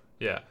 Continue.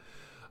 Yeah.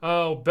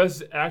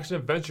 Best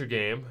action-adventure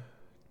game,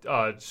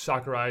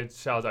 Sakurai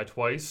Shall Die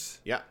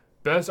Twice. Yeah.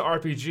 Best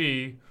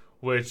RPG,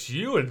 which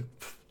you and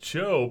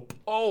Joe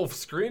both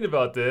screamed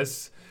about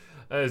this,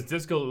 is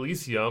Disco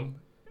Elysium.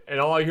 And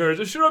all I hear is,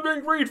 it should have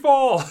been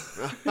Greedfall.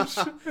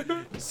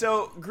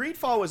 So,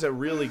 Greedfall was a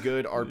really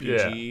good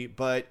RPG,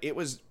 but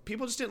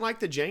people just didn't like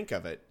the jank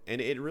of it.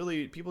 And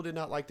people did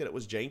not like that it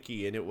was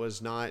janky and it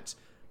was not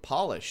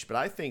polished. But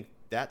I think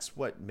that's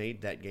what made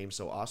that game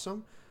so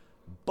awesome.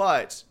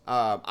 But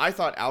I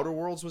thought Outer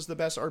Worlds was the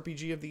best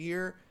RPG of the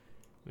year.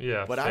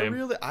 Yeah, but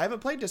same. I haven't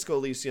played Disco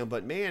Elysium,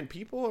 but man,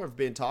 people have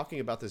been talking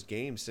about this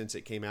game since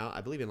it came out,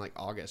 I believe in like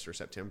August or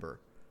September.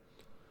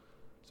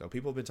 So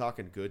people have been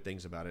talking good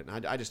things about it,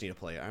 and I just need to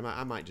play it.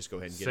 I might just go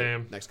ahead and get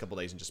it next couple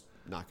days and just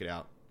knock it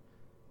out.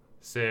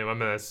 Same.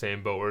 I'm in that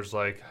same boat where it's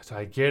like, do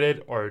I get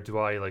it or do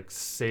I like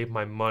save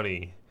my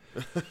money?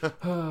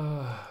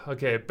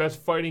 Okay,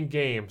 best fighting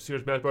game,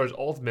 Super Smash Bros.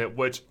 Ultimate,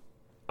 which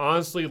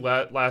honestly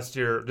last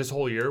year, this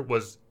whole year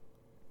was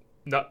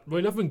not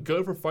really nothing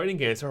good for fighting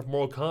games except for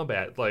Mortal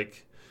Kombat.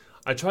 Like,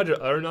 I tried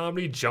the other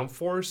nominee, Jump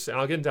Force, and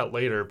I'll get into that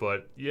later,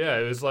 but yeah,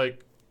 it was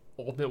like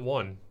Ultimate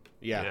won.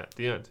 Yeah, at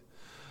the end.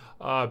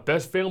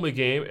 Best family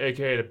game,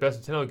 aka the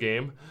best Nintendo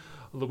game,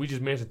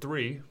 Luigi's Mansion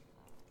 3.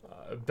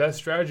 Best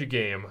strategy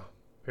game,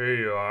 here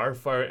you are,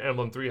 Fire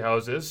Emblem Three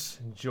Houses.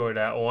 Enjoy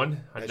that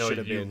one. I know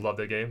you love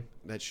that game.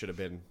 That should have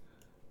been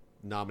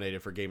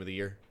nominated for Game of the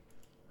Year.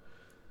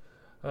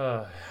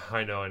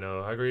 I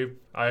know. I agree.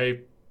 I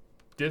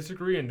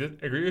disagree and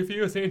agree with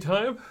you at the same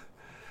time.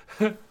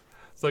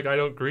 It's like I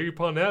don't agree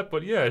upon that,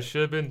 but yeah, it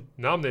should have been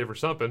nominated for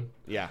something.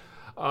 Yeah.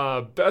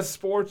 Best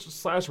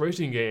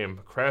sports/racing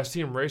game, Crash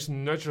Team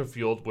Racing Nitro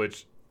Fueled,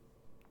 which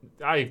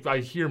I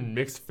hear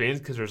mixed things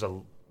because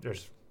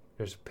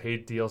there's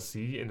paid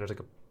DLC and there's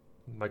like a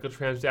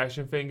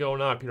microtransaction thing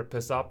going on. People are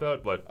pissed off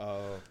about, but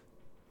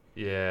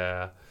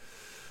yeah.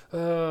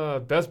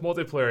 Best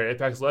multiplayer,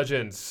 Apex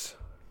Legends,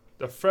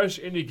 the fresh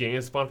indie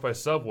game sponsored by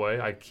Subway.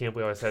 I can't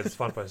believe I said it's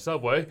sponsored by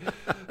Subway.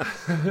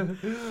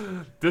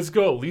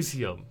 Disco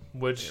Elysium,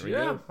 which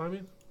go. I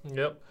mean,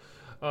 yep.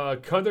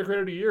 Content Creator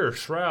of the Year,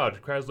 Shroud.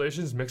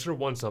 Congratulations, Mixer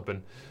won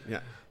something.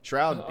 Yeah,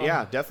 Shroud.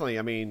 Yeah, definitely.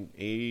 I mean,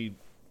 he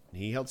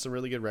held some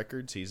really good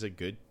records. He's a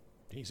good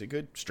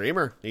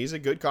streamer. He's a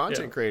good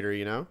content creator.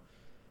 You know.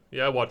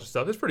 Yeah, I watch his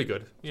stuff. It's pretty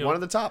good. He's one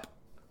of the top.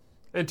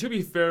 And to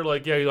be fair,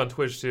 like he's on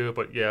Twitch too.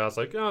 But yeah, I was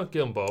like, give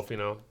them both. You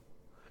know.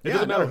 It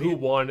doesn't matter who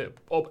won.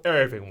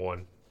 Everything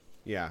won.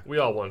 Yeah, we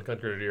all won Content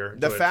Creator of the Year.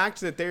 The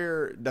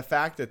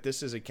fact that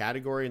this is a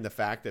category, and the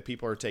fact that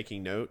people are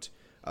taking note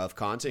of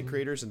content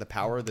creators and the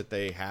power that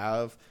they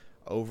have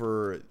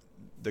over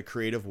the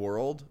creative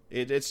world,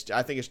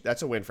 I think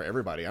that's a win for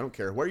everybody. I don't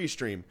care where you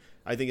stream.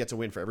 I think that's a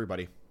win for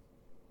everybody.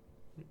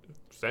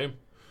 Same.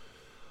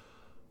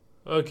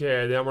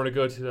 Okay, then we're gonna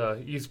go to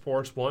the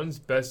esports ones.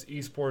 Best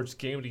esports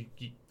game of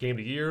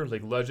the year,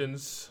 League of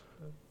Legends.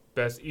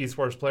 Best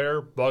esports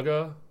player,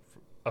 Bugga,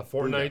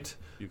 Fortnite.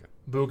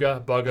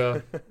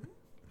 Bugga.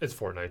 It's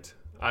Fortnite.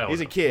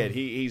 He's a kid.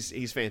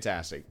 He's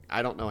fantastic.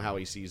 I don't know how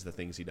he sees the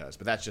things he does,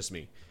 but that's just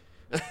me.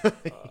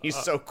 He's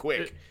so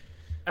quick.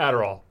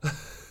 Adderall.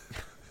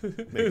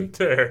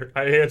 There.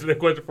 I answered the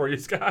question for you,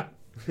 Scott.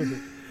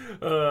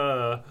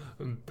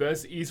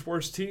 Best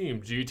esports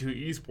team,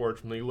 G2 Esports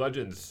from League of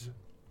Legends.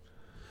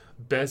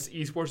 Best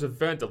esports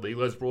event, the League of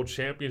Legends World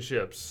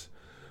Championships.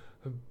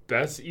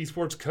 Best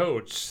esports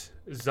coach,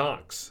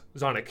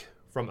 Zonic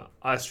from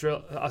Astralis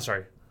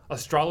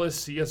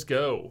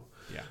CSGO.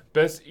 Yeah.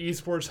 Best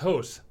esports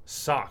host,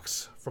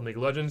 Sox from League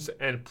of Legends,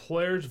 and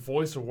Players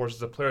Voice Awards is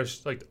the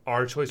Players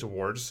Our Choice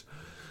Awards.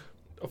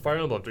 Fire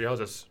Emblem Three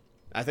Houses.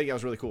 I think that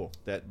was really cool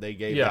that they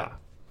gave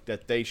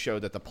that they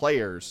showed that the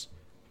players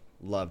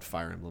loved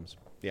Fire Emblems.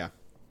 Yeah.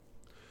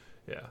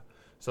 Yeah.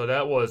 So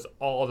that was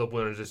all the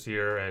winners this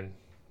year, and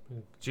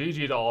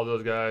GG to all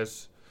those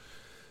guys.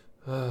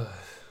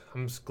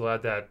 I'm just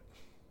glad that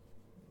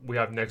we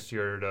have next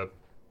year to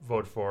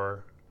vote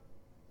for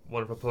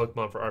one for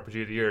Pokemon for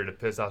RPG of the Year to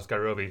piss off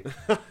Skyrobi.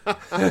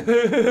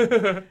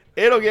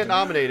 It'll get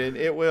nominated.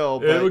 It will.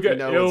 But, it'll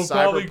with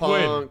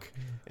Cyberpunk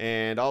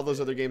and all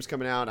those other games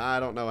coming out, I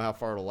don't know how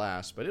far it'll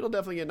last, but it'll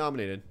definitely get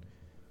nominated.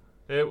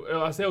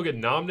 I say it'll get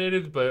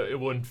nominated, but it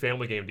will win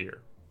Family Game of the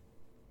Year.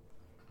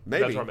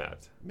 Maybe. That's where I'm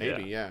at.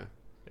 Maybe, yeah.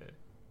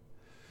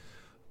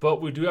 But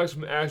we do have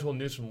some actual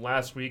news from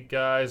last week,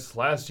 guys.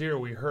 Last year,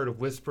 we heard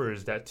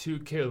whispers that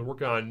 2K was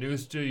working on a new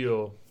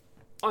studio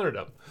under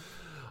them.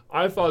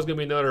 I thought it was going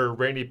to be another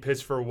Randy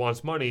Pitchford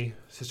wants money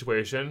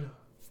situation.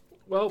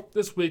 Well,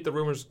 this week the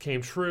rumors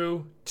came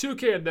true.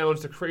 2K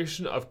announced the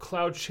creation of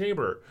Cloud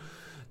Chamber,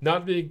 not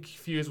to be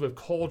confused with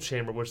Cold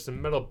Chamber, which is a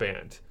metal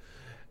band.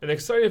 An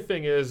exciting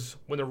thing is,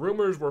 when the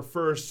rumors were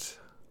first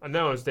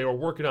announced, they were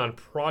working on a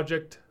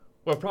project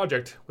with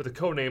the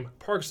codename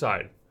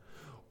Parkside.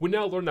 We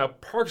now learn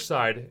that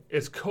Parkside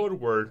is code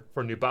word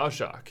for new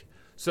Bioshock.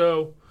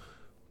 So,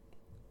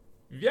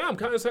 yeah, I'm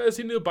kind of excited to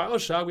see new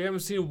Bioshock. We haven't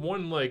seen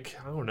one in, like,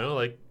 I don't know,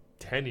 like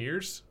 10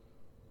 years.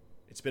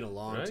 It's been a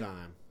long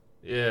time.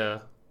 Yeah.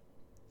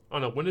 I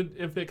don't know. When did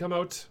Infinite come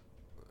out?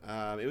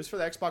 It was for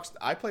the Xbox.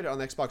 I played it on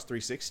the Xbox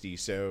 360,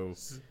 so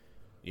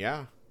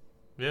yeah.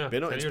 Yeah.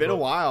 It's been a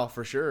while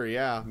for sure.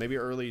 Yeah, maybe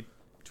early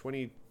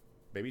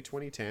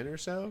 2010 or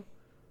so.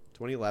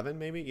 2011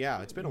 maybe.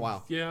 Yeah, it's been a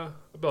while. Yeah,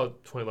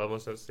 about 2011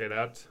 was that stayed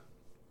at.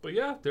 But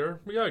yeah,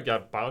 we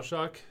got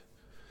Bioshock.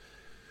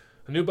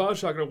 A new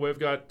Bioshock. We've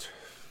got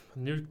a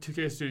new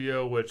 2K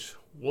studio, which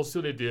we'll see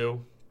what they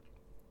do.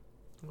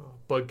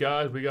 But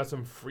guys, we got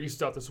some free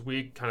stuff this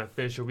week. Kind of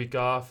finish your week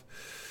off.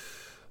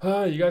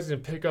 You guys can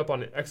pick up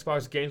on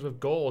Xbox Games with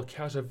Gold,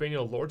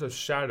 Castlevania Lords of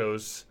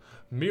Shadows,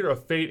 Mirror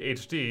of Fate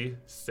HD,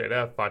 say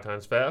that 5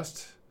 times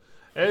fast,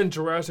 and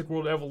Jurassic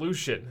World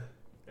Evolution.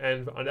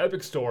 And on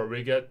Epic Store,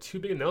 we get 2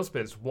 big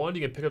announcements. One,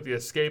 you can pick up The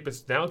Escape.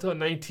 It's now until the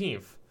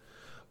 19th.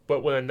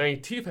 But when the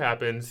 19th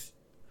happens,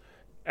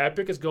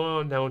 Epic is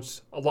going to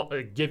announce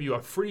give you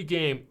a free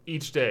game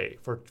each day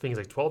for things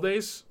like 12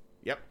 days.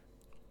 Yep.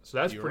 So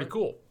that's pretty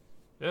cool.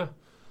 Yeah.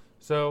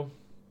 So,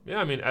 yeah,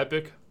 I mean,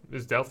 Epic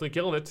is definitely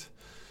killing it.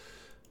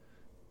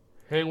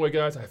 Anyway,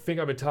 guys, I think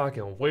I've been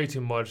talking way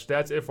too much.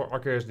 That's it for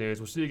Arcade News.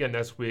 We'll see you again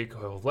next week.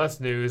 With less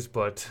news,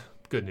 but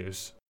good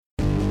news.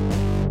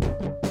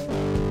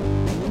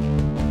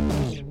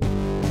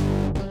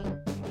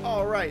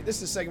 All right, this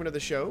is a segment of the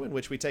show in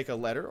which we take a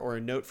letter or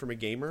a note from a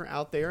gamer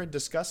out there and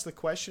discuss the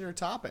question or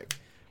topic.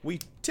 We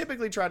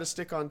typically try to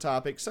stick on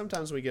topic.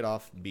 Sometimes we get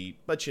off beat,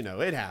 but you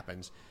know, it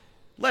happens.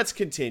 Let's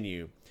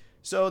continue.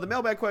 So the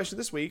mailbag question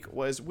this week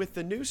was, with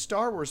the new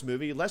Star Wars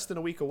movie less than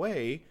a week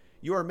away,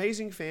 your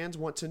amazing fans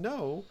want to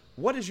know,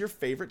 what is your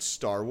favorite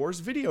Star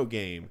Wars video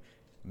game?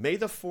 May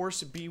the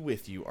Force be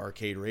with you,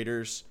 Arcade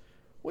Raiders.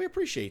 We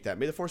appreciate that.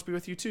 May the Force be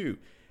with you too.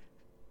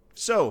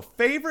 So,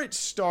 favorite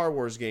Star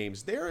Wars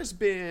games. There has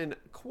been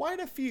quite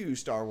a few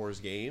Star Wars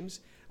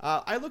games.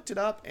 I looked it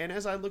up, and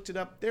as I looked it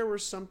up, there were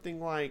something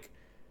like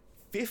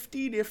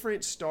 50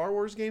 different Star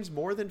Wars games,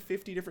 more than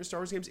 50 different Star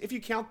Wars games, if you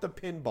count the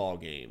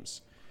pinball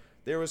games.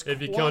 There was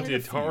if you count the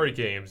Atari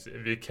games,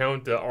 if you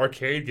count the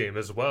arcade game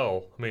as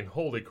well. I mean,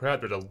 holy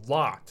crap, there's a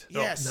lot.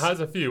 Yes. No, not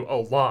a few, a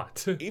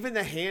lot. Even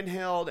the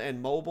handheld and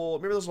mobile.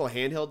 Remember those little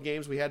handheld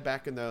games we had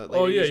back in the late 80s?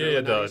 Oh, yeah,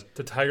 early 90s?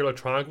 the Tiger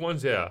Electronic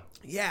ones, yeah.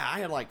 Yeah, I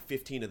had like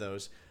 15 of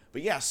those.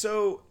 But yeah,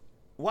 so,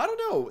 well, I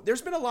don't know.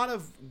 There's been a lot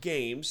of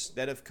games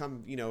that have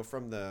come, you know,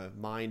 from the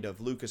mind of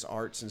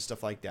LucasArts and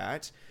stuff like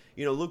that.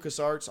 You know,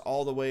 LucasArts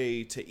all the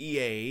way to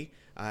EA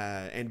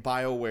and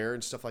BioWare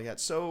and stuff like that.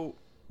 So,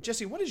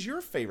 Jesse, what is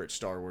your favorite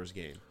Star Wars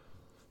game?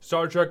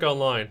 Star Trek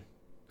Online.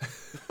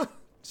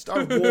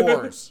 Star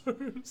Wars.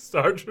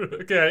 Star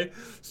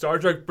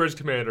Trek Bridge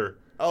Commander.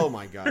 Oh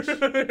my gosh.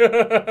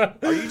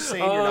 Are you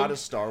saying you're not a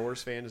Star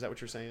Wars fan? Is that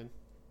what you're saying?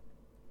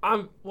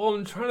 I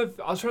was trying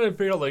to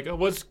figure out, like,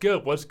 what's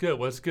good.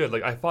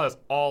 Like, I thought it's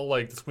all,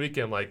 like, this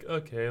weekend, like,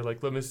 okay,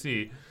 like, let me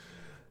see.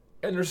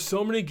 And there's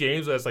so many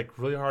games that it's, like,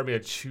 really hard for me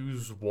to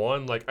choose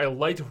one. Like, I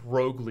liked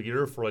Rogue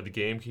Leader for, like, the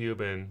GameCube,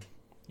 and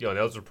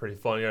those are pretty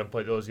fun. You haven't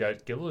played those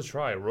yet. Give those a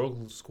try.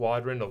 Rogue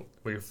Squadron,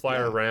 where you fly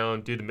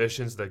around, do the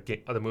missions, of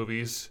the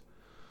movies.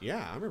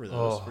 Yeah, I remember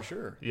those for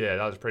sure. Yeah,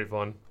 that was pretty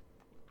fun.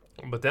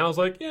 But then I was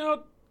like,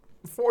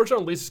 Forza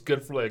at least is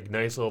good for like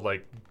nice little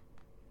like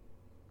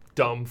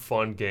dumb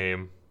fun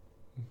game.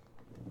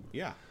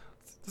 Yeah,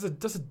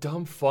 just a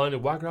dumb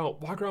fun. Walk around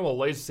with a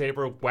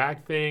lightsaber,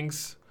 whack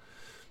things,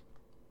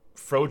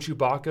 throw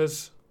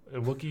Chewbacca's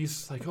and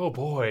Wookiees. Like, oh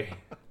boy.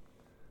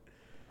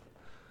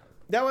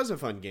 That was a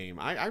fun game.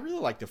 I really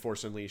liked The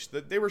Force Unleashed.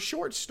 They were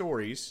short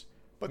stories,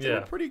 but they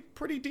were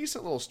pretty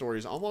decent little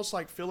stories, almost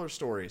like filler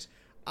stories.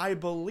 I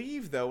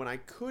believe, though, and I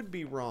could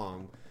be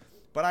wrong,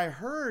 but I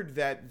heard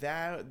that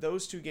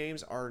those two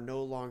games are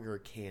no longer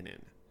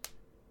canon,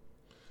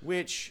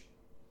 which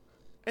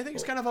I think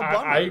is kind of a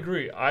bummer.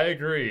 I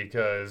agree,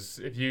 because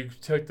if you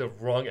took the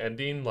wrong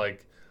ending,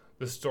 like,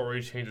 the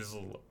story changes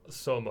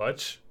so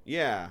much.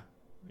 Yeah.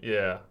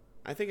 Yeah.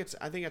 I think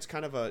it's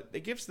kind of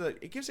it gives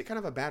it kind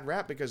of a bad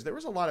rap, because there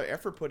was a lot of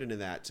effort put into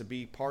that to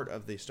be part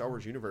of the Star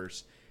Wars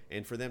universe,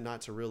 and for them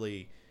not to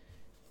really,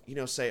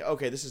 say,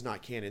 okay, this is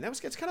not canon.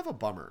 It's kind of a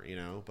bummer,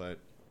 but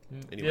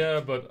anyway. Yeah,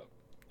 but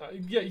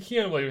you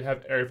can't really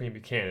have everything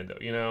be canon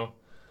though,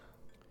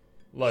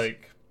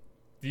 Like,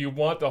 do you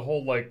want the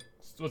whole like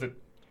was it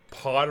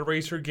pod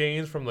racer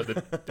games from like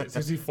the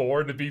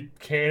 64 to be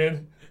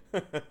canon?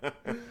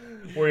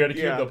 Where you had to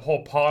keep the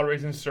whole pod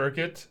racing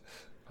circuit?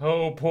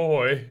 Oh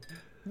boy.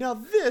 Now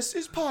this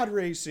is pod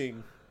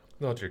racing.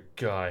 Not your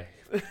guy.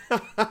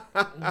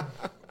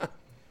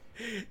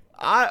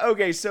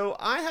 Okay, so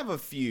I have a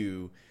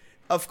few.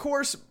 Of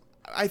course,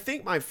 I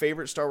think my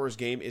favorite Star Wars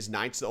game is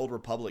Knights of the Old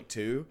Republic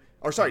 2.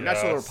 Or sorry, Knights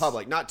of the Old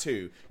Republic, not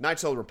 2.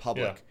 Knights of the Old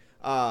Republic.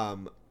 Yeah.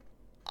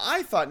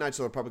 I thought Knights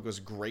of the Republic was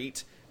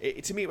great.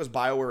 To me, it was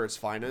BioWare at its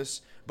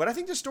finest. But I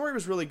think the story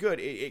was really good.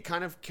 It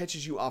kind of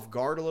catches you off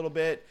guard a little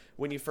bit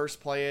when you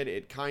first play it.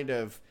 It kind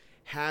of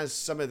has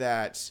some of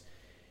that,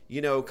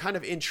 kind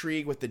of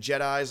intrigue with the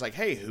Jedis. Like,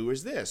 hey, who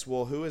is this?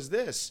 Well, who is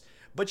this?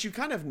 But you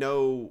kind of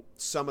know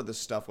some of the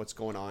stuff, what's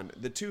going on.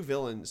 The two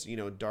villains,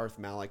 Darth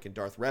Malak and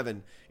Darth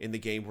Revan in the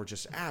game were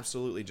just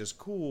absolutely just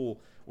cool.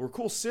 Were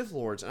cool Sith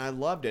Lords, and I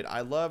loved it.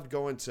 I loved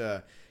going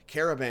to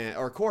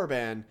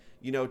Korriban,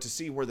 to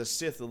see where the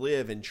Sith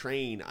live and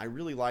train. I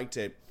really liked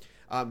it.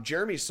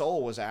 Jeremy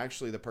Soule was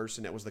actually the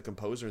person that was the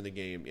composer in the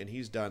game, and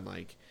he's done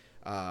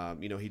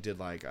he did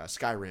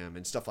Skyrim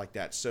and stuff like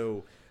that.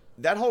 So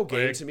that whole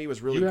game to me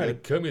was really good. You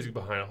had good music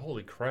behind it.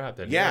 Holy crap!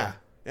 Yeah,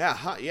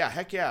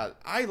 heck yeah.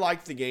 I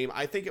liked the game.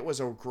 I think it was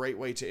a great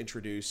way to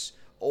introduce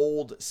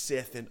old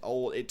Sith and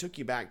it took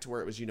you back to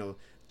where it was,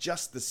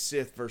 just the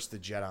Sith versus the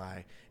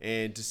Jedi,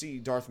 and to see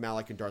Darth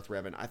Malak and Darth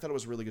Revan, I thought it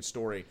was a really good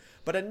story.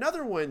 But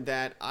another one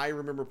that I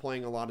remember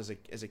playing a lot as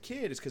a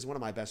kid is because one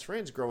of my best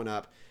friends growing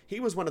up, he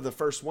was one of the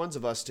first ones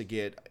of us to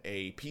get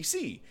a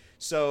PC.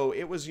 So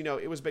it was,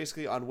 it was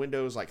basically on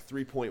Windows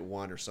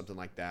 3.1 or something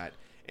like that,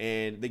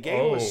 and the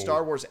game was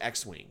Star Wars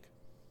X-Wing.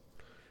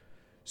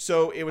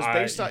 So it was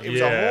based on, it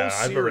was a whole series.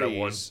 I remember that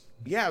one.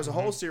 Yeah, it was a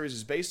whole series.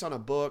 It's based on a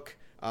book,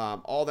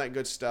 all that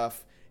good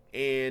stuff.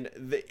 And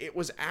it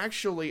was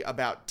actually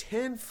about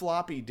 10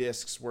 floppy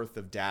disks worth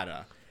of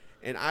data.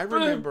 And I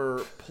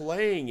remember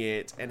playing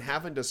it and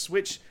having to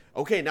switch.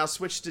 Okay, now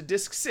switch to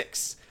disk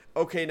 6.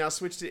 Okay, now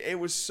switch to. It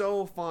was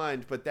so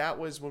fun. But that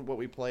was what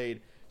we played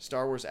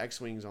Star Wars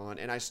X-Wings on.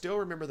 And I still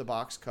remember the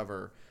box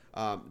cover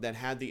that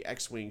had the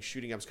X-Wing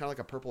shooting up. It was kind of like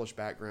a purplish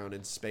background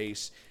in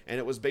space. And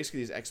it was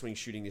basically these X-Wings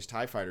shooting these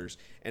TIE fighters.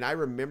 And I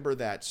remember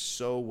that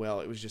so well.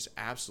 It was just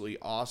absolutely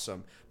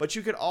awesome. But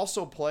you could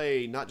also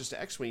play not just an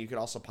X-Wing, you could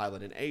also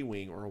pilot an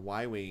A-Wing or a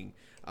Y-Wing.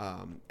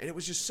 And it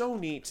was just so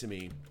neat to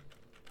me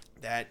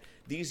that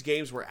these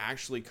games were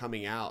actually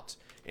coming out.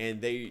 And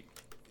they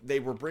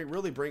were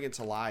really bringing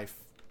to life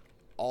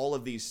all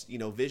of these,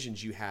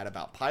 visions you had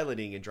about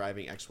piloting and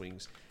driving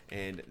X-Wings.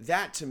 And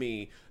that, to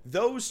me,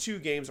 those two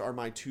games are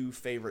my two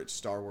favorite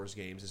Star Wars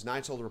games, is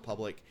Knights of the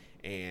Republic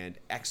and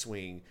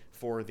X-Wing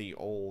for the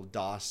old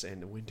DOS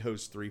and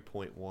Windows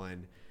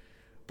 3.1.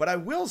 But I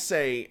will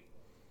say,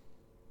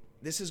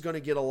 this is going to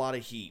get a lot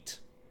of heat.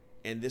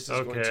 And this is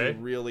going to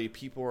really,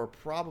 people are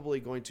probably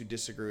going to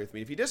disagree with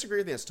me. If you disagree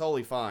with me, that's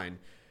totally fine.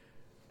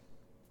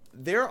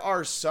 There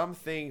are some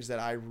things that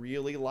I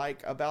really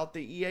like about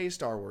the EA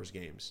Star Wars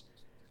games.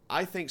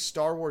 I think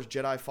Star Wars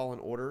Jedi Fallen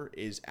Order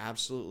is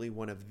absolutely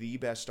one of the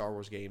best Star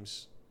Wars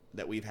games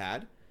that we've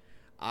had.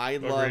 I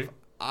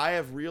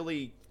have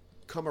really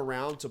come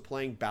around to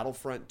playing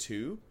Battlefront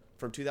 2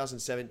 from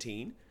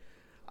 2017.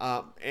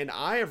 And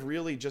I have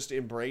really just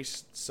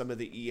embraced some of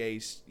the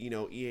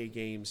EA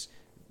games,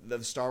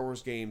 the Star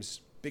Wars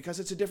games, because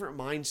it's a different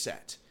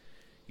mindset.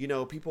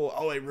 People,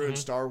 it ruined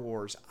Star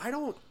Wars.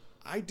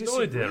 I disagree.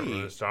 No, it didn't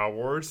ruin Star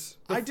Wars.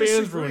 The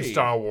fans ruined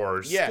Star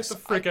Wars. Yes, get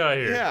the frick out of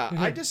here. Yeah,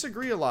 I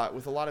disagree a lot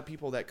with a lot of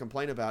people that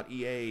complain about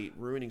EA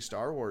ruining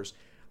Star Wars.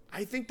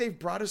 I think they've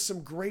brought us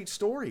some great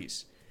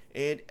stories,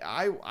 and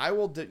I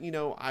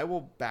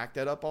will back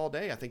that up all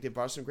day. I think they've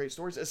brought us some great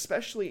stories,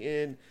 especially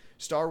in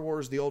Star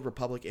Wars: The Old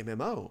Republic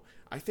MMO.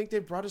 I think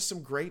they've brought us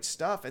some great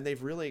stuff, and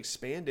they've really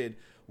expanded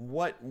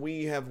what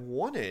we have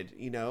wanted.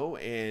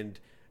 And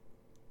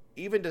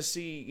even to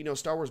see,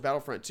 Star Wars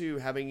Battlefront 2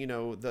 having,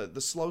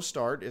 the slow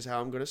start is how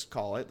I'm going to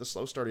call it. The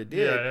slow start it did.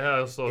 Yeah, it had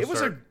a slow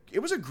start.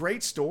 It was a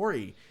great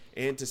story.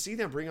 And to see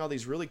them bring all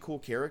these really cool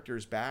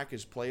characters back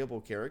as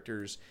playable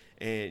characters,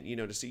 and,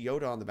 to see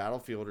Yoda on the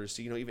battlefield, or to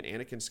see, even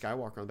Anakin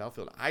Skywalker on the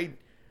battlefield,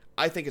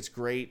 I think it's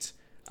great.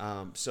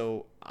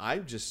 So I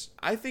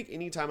think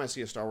anytime I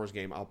see a Star Wars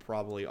game, I'll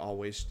probably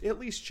always at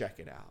least check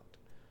it out.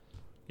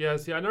 Yeah,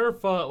 see, I never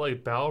thought,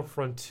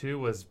 Battlefront 2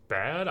 was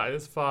bad. I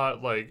just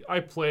thought, I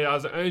played,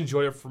 I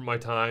enjoyed it for my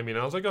time,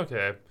 I was like,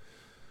 okay,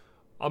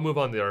 I'll move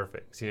on to the other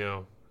things,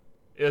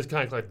 It was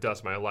kind of like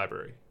dust in my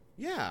library.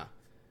 Yeah,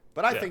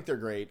 but I think they're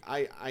great.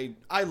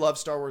 I love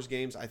Star Wars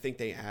games. I think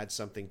they add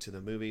something to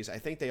the movies. I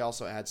think they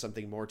also add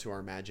something more to our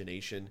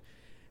imagination.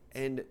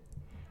 And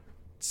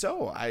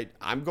so,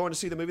 I'm going to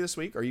see the movie this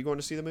week. Are you going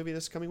to see the movie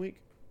this coming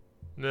week?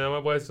 No, my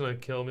wife's going to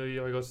kill me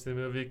if I go see the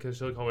movie because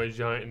she'll call me a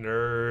giant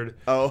nerd.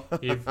 Oh.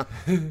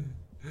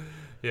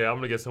 Yeah, I'm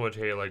going to get so much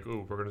hate,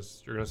 ooh, you're going to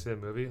see the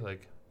movie?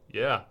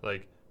 Yeah, wow.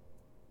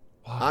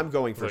 I'm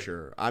going for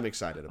sure. I'm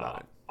excited about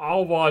it.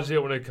 I'll watch it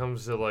when it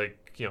comes to,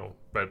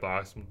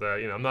 Redbox and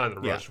that. I'm not in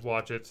a rush to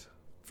watch it.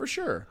 For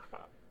sure.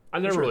 I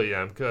never really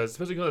am, because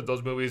especially because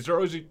those movies,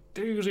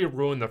 they usually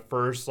ruin the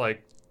first,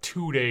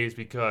 2 days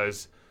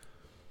because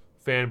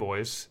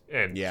fanboys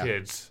and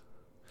kids.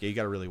 Yeah, you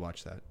got to really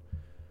watch that.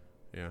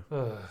 Yeah.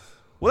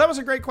 Well, that was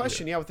a great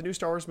question. Yeah, with the new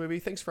Star Wars movie.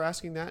 Thanks for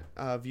asking that,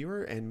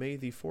 viewer, and may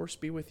the Force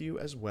be with you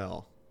as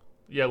well.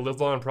 Yeah,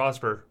 live long and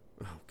prosper.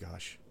 Oh,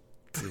 gosh.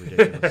 You're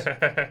ridiculous.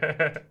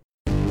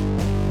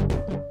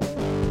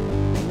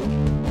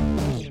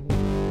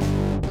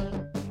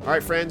 All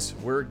right, friends,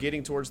 we're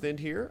getting towards the end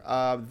here.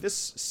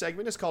 This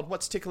segment is called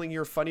What's Tickling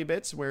Your Funny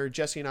Bits, where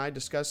Jesse and I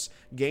discuss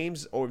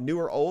games, or new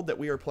or old, that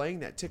we are playing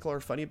that tickle our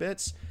funny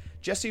bits.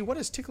 Jesse, what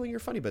is tickling your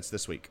funny bits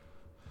this week?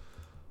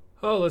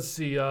 Oh, let's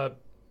see.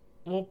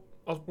 Well,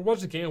 I was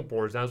watching the Game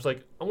Awards, and I was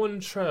like, I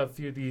want to try a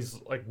few of these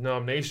like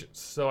nominations.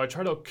 So I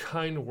tried out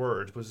Kind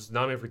Words, which is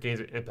nominated for Games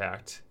of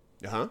Impact.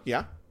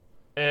 Yeah.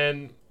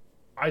 And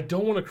I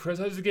don't want to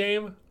criticize the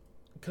game,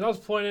 because I was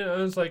playing it,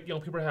 and it's like,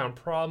 people are having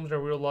problems in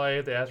real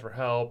life. They ask for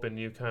help, and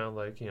you kind of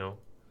like, not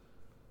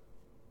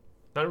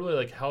really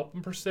like help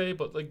them per se,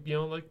 but like,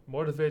 like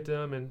motivate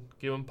them and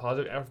give them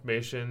positive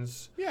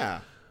affirmations.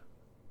 Yeah.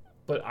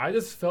 But I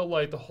just felt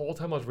like the whole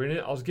time I was reading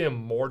it, I was getting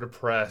more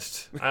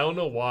depressed. I don't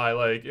know why.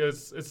 Like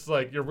it's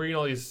like you're reading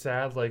all these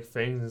sad like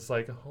things, and it's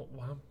like,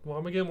 why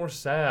am I getting more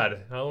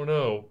sad? I don't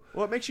know.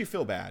 Well, it makes you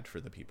feel bad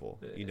for the people,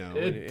 It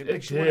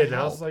makes you did. wanna And I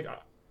help. was like,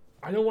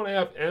 I don't want to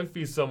have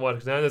empathy so much,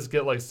 because I just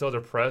get like so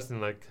depressed,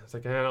 and like it's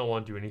like, I don't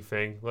want to do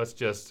anything. Let's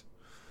just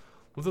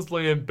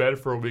lay in bed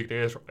for a week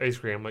and eat ice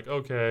cream. I'm like,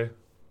 okay,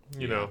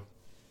 know.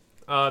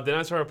 Then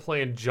I started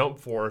playing Jump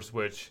Force,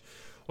 which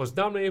was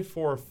nominated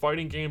for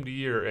Fighting Game of the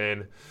Year,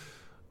 and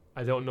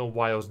I don't know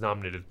why it was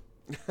nominated.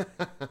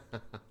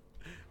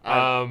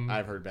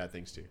 I've heard bad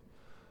things too.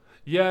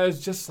 Yeah, it's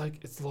just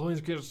like, its loading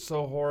screen is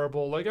so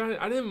horrible. Like,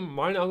 I didn't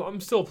mind.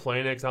 I'm still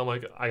playing it, because I'm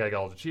like, I got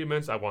all the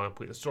achievements. I want to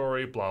complete the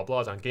story, blah,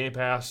 blah. It's on Game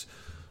Pass.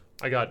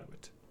 I got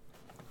it.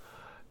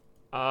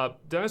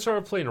 Then I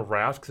started playing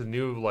Raft, because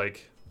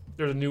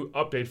there's a new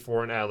update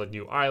for it, and added like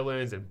new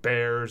islands and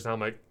bears, and I'm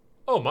like,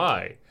 oh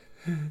my.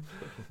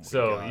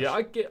 So gosh.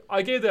 yeah,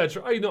 I gave that a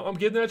try. I'm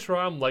giving that a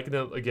try. I'm liking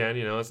it again.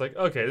 It's like,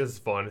 okay, this is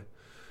fun.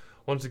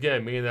 Once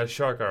again, me and that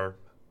shark are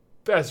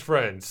best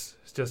friends.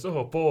 It's just,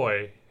 oh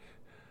boy.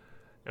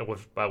 And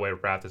which, by the way,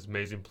 Raft is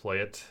amazing. Play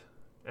it.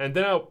 And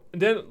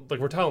then like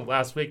we're talking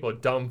last week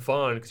about dumb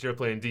fun, because you're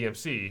playing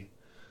DMC.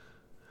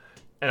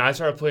 And I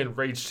started playing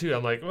Rage 2.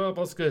 I'm like, well,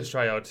 let's get this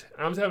try out.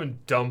 And I was having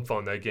dumb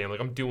fun that game. Like,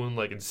 I'm doing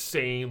like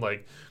insane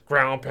like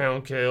ground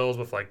pound kills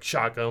with like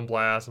shotgun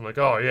blasts. I'm like,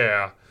 oh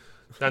yeah.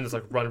 Then I'm just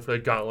like running for the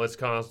gauntlets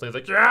constantly.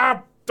 It's like,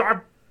 yeah,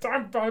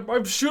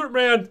 I'm shoot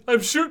man.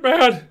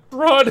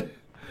 Run.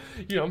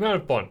 I'm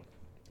having fun.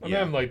 I'm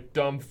having like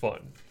dumb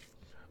fun,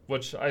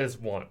 which I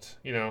just want.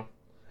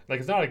 Like,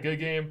 it's not a good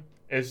game.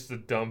 It's just a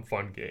dumb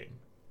fun game.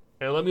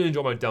 And let me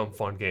enjoy my dumb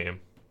fun game.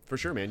 For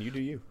sure, man. You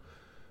do you.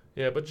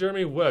 Yeah, but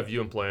Jeremy, what have you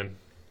been playing?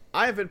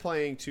 I have been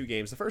playing 2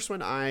 games. The first one,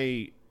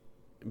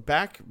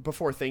 back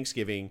before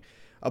Thanksgiving,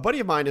 a buddy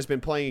of mine has been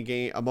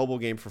playing a mobile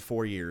game for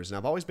 4 years, and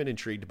I've always been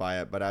intrigued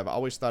by it, but I've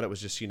always thought it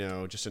was just,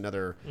 just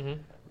another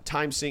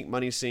time sink,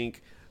 money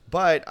sink.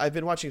 But I've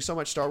been watching so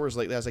much Star Wars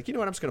lately, I was like, you know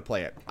what, I'm just going to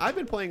play it. I've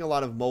been playing a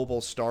lot of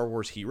mobile Star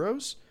Wars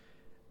Heroes.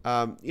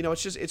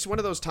 It's one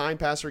of those time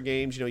passer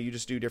games. You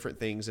just do different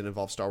things and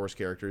involve Star Wars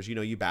characters.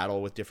 You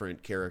battle with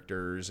different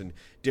characters and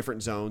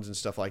different zones and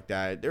stuff like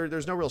that.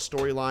 There's no real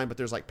storyline, but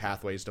there's like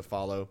pathways to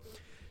follow.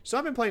 So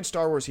I've been playing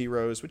Star Wars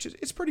Heroes, which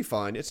it's pretty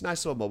fun. It's a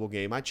nice little mobile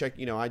game. I check,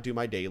 I do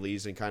my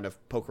dailies and kind of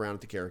poke around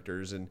with the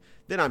characters, and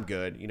then I'm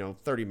good.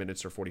 30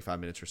 minutes or 45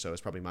 minutes or so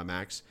is probably my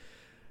max.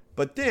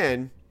 But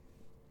then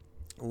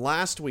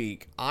last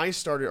week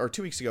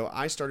 2 weeks ago,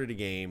 I started a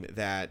game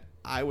that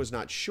I was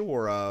not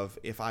sure of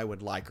if I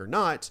would like or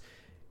not,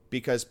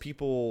 because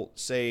people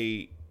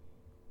say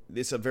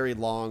it's a very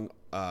long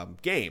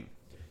game.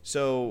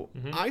 So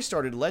I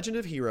started Legend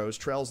of Heroes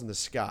Trails in the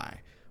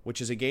Sky,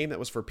 which is a game that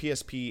was for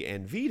PSP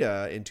and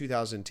Vita in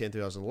 2010,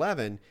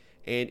 2011,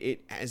 and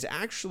it is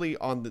actually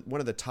on one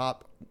of the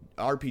top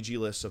RPG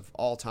lists of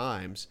all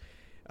times,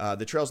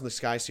 the Trails in the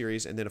Sky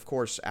series. And then, of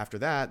course, after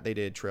that, they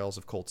did Trails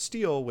of Cold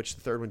Steel, which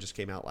the third one just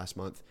came out last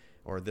month.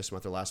 Or this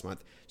month or last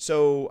month.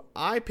 So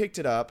I picked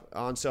it up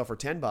on sale for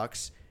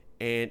 $10,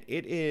 and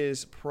it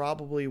is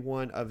probably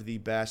one of the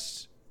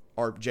best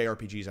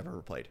JRPGs I've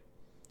ever played.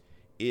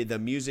 The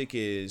music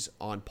is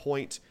on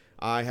point.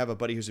 I have a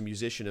buddy who's a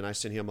musician, and I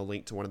sent him a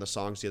link to one of the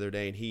songs the other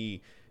day, and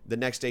the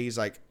next day he's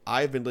like,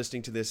 I've been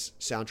listening to this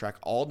soundtrack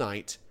all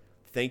night.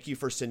 Thank you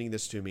for sending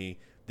this to me.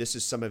 This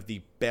is some of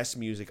the best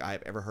music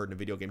I've ever heard in a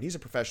video game. He's a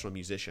professional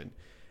musician,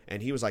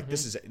 and he was like,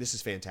 this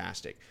is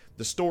fantastic.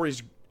 The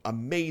story's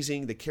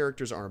amazing. The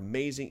characters are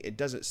amazing. It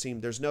doesn't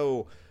seem, there's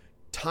no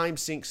time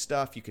sink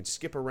stuff. You can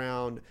skip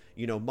around,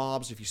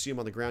 mobs. If you see them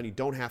on the ground, you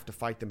don't have to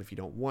fight them if you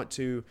don't want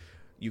to.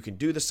 You can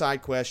do the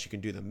side quests. You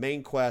can do the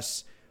main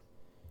quests.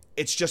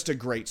 It's just a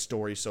great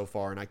story so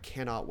far, and I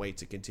cannot wait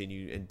to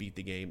continue and beat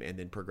the game and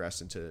then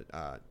progress into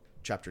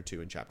Chapter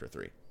 2 and Chapter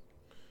 3.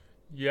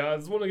 Yeah, I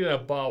was wanting to get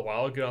that ball a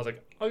while ago. I was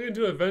like, I'll get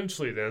to it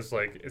eventually. Then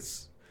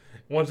it's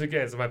once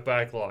again, it's in my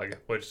backlog,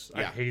 which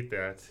I hate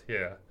that.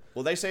 Yeah.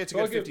 Well, they say it's a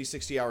good 50,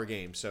 60-hour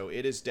game, so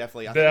it is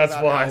definitely... That's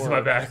why it's in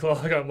my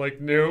backlog. I'm like,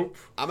 nope.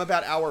 I'm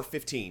about hour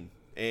 15,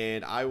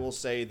 And I will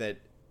say that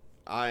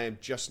I am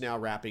just now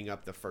wrapping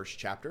up the first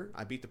chapter.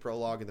 I beat the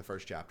prologue in the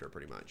first chapter,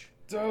 pretty much.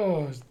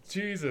 Oh,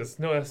 Jesus.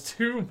 No, that's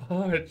too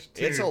much,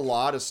 dude. It's a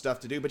lot of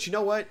stuff to do, but you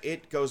know what?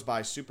 It goes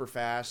by super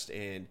fast,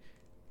 and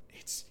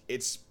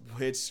it's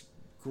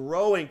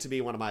growing to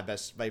be one of my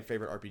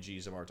favorite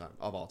RPGs of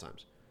all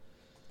times.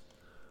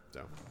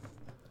 So,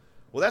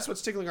 well, that's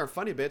what's tickling our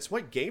funny bits.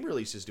 What game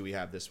releases do we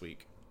have this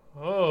week?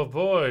 Oh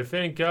boy,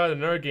 thank God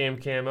another game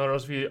came out, or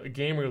else be a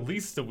game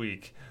released the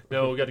week.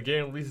 No, we got the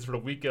game releases for the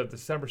week of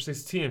December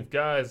 16th.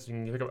 Guys, you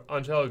can pick up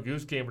Untitled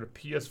Goose Game for the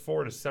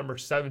PS4 December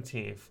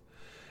 17th.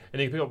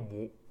 And you can pick up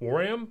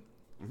Waram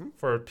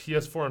for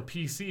PS4 and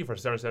PC for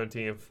December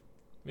 17th.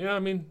 Yeah, I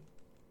mean,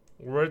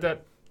 we're at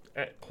that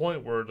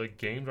point where like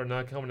games are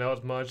not coming out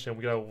as much, and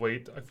we gotta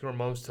wait a few more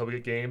months till we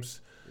get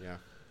games. Yeah.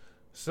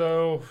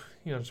 So,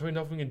 there's really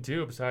nothing we can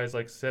do besides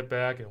like sit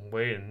back and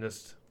wait and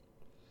just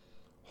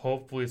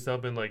hopefully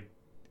something like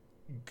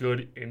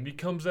good indie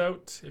comes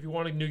out if you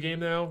want a new game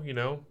now,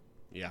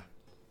 Yeah.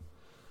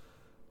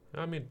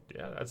 I mean,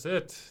 yeah, that's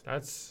it.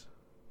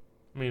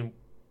 Did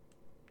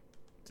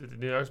the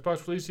new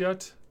Xbox release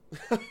yet?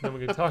 Then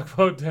we can talk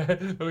about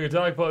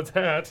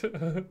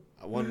that.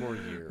 One more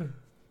year.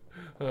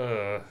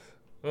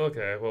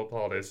 Okay, well,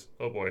 holidays.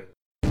 Oh boy.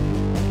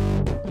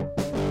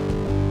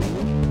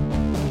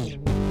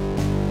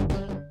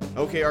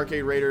 Okay,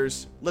 Arcade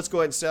Raiders, let's go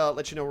ahead and sell it,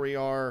 let you know where we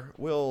are.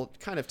 We'll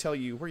kind of tell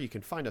you where you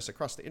can find us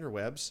across the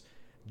interwebs.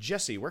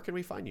 Jesse, where can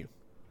we find you?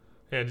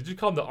 And did you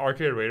call them the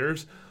Arcade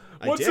Raiders?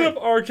 I What's did. up,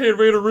 Arcade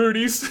Raider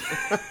Rudies?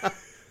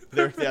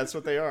 That's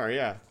what they are,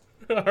 yeah.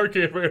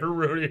 Arcade Raider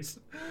Rudies.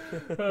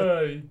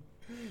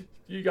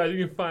 You guys,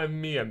 you can find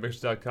me at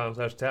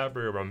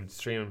mixer.com/tapper, where I'm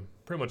streaming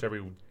pretty much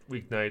every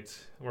weeknight.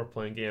 We're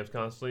playing games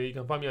constantly. You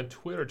can find me on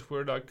Twitter,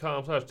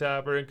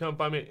 twitter.com/tapper, and come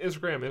find me on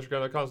Instagram,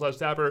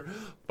 instagram.com/tapper.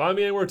 Find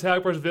me anywhere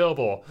Tapper is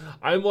available.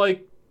 I'm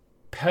like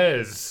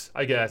Pez,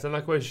 I guess. I'm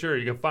not quite sure.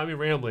 You can find me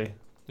randomly,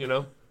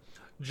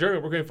 Jeremy,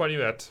 where can I find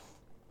you at?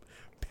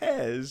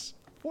 Pez?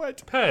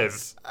 What?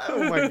 Pez.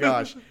 Oh my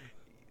gosh.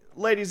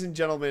 Ladies and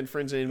gentlemen,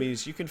 friends and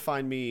enemies, you can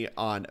find me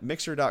on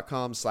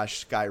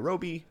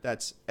mixer.com/Skyrobi.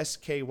 That's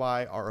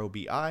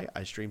SKYROBI.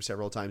 I stream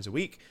several times a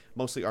week,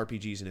 mostly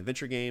RPGs and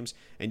adventure games.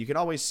 And you can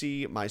always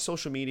see my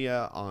social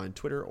media on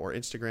Twitter or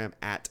Instagram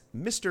at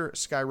Mr.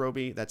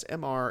 Skyrobi. That's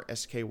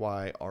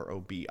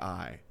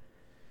MrSkyRobi.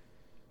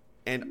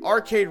 And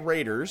Arcade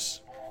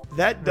Raiders,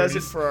 that does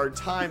it for our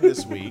time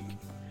this week.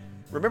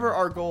 Remember,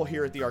 our goal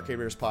here at the Arcade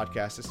Raiders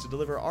podcast is to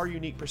deliver our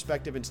unique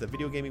perspective into the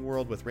video gaming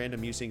world with random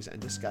musings and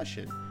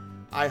discussion.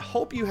 I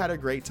hope you had a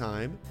great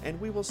time,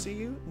 and we will see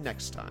you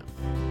next time.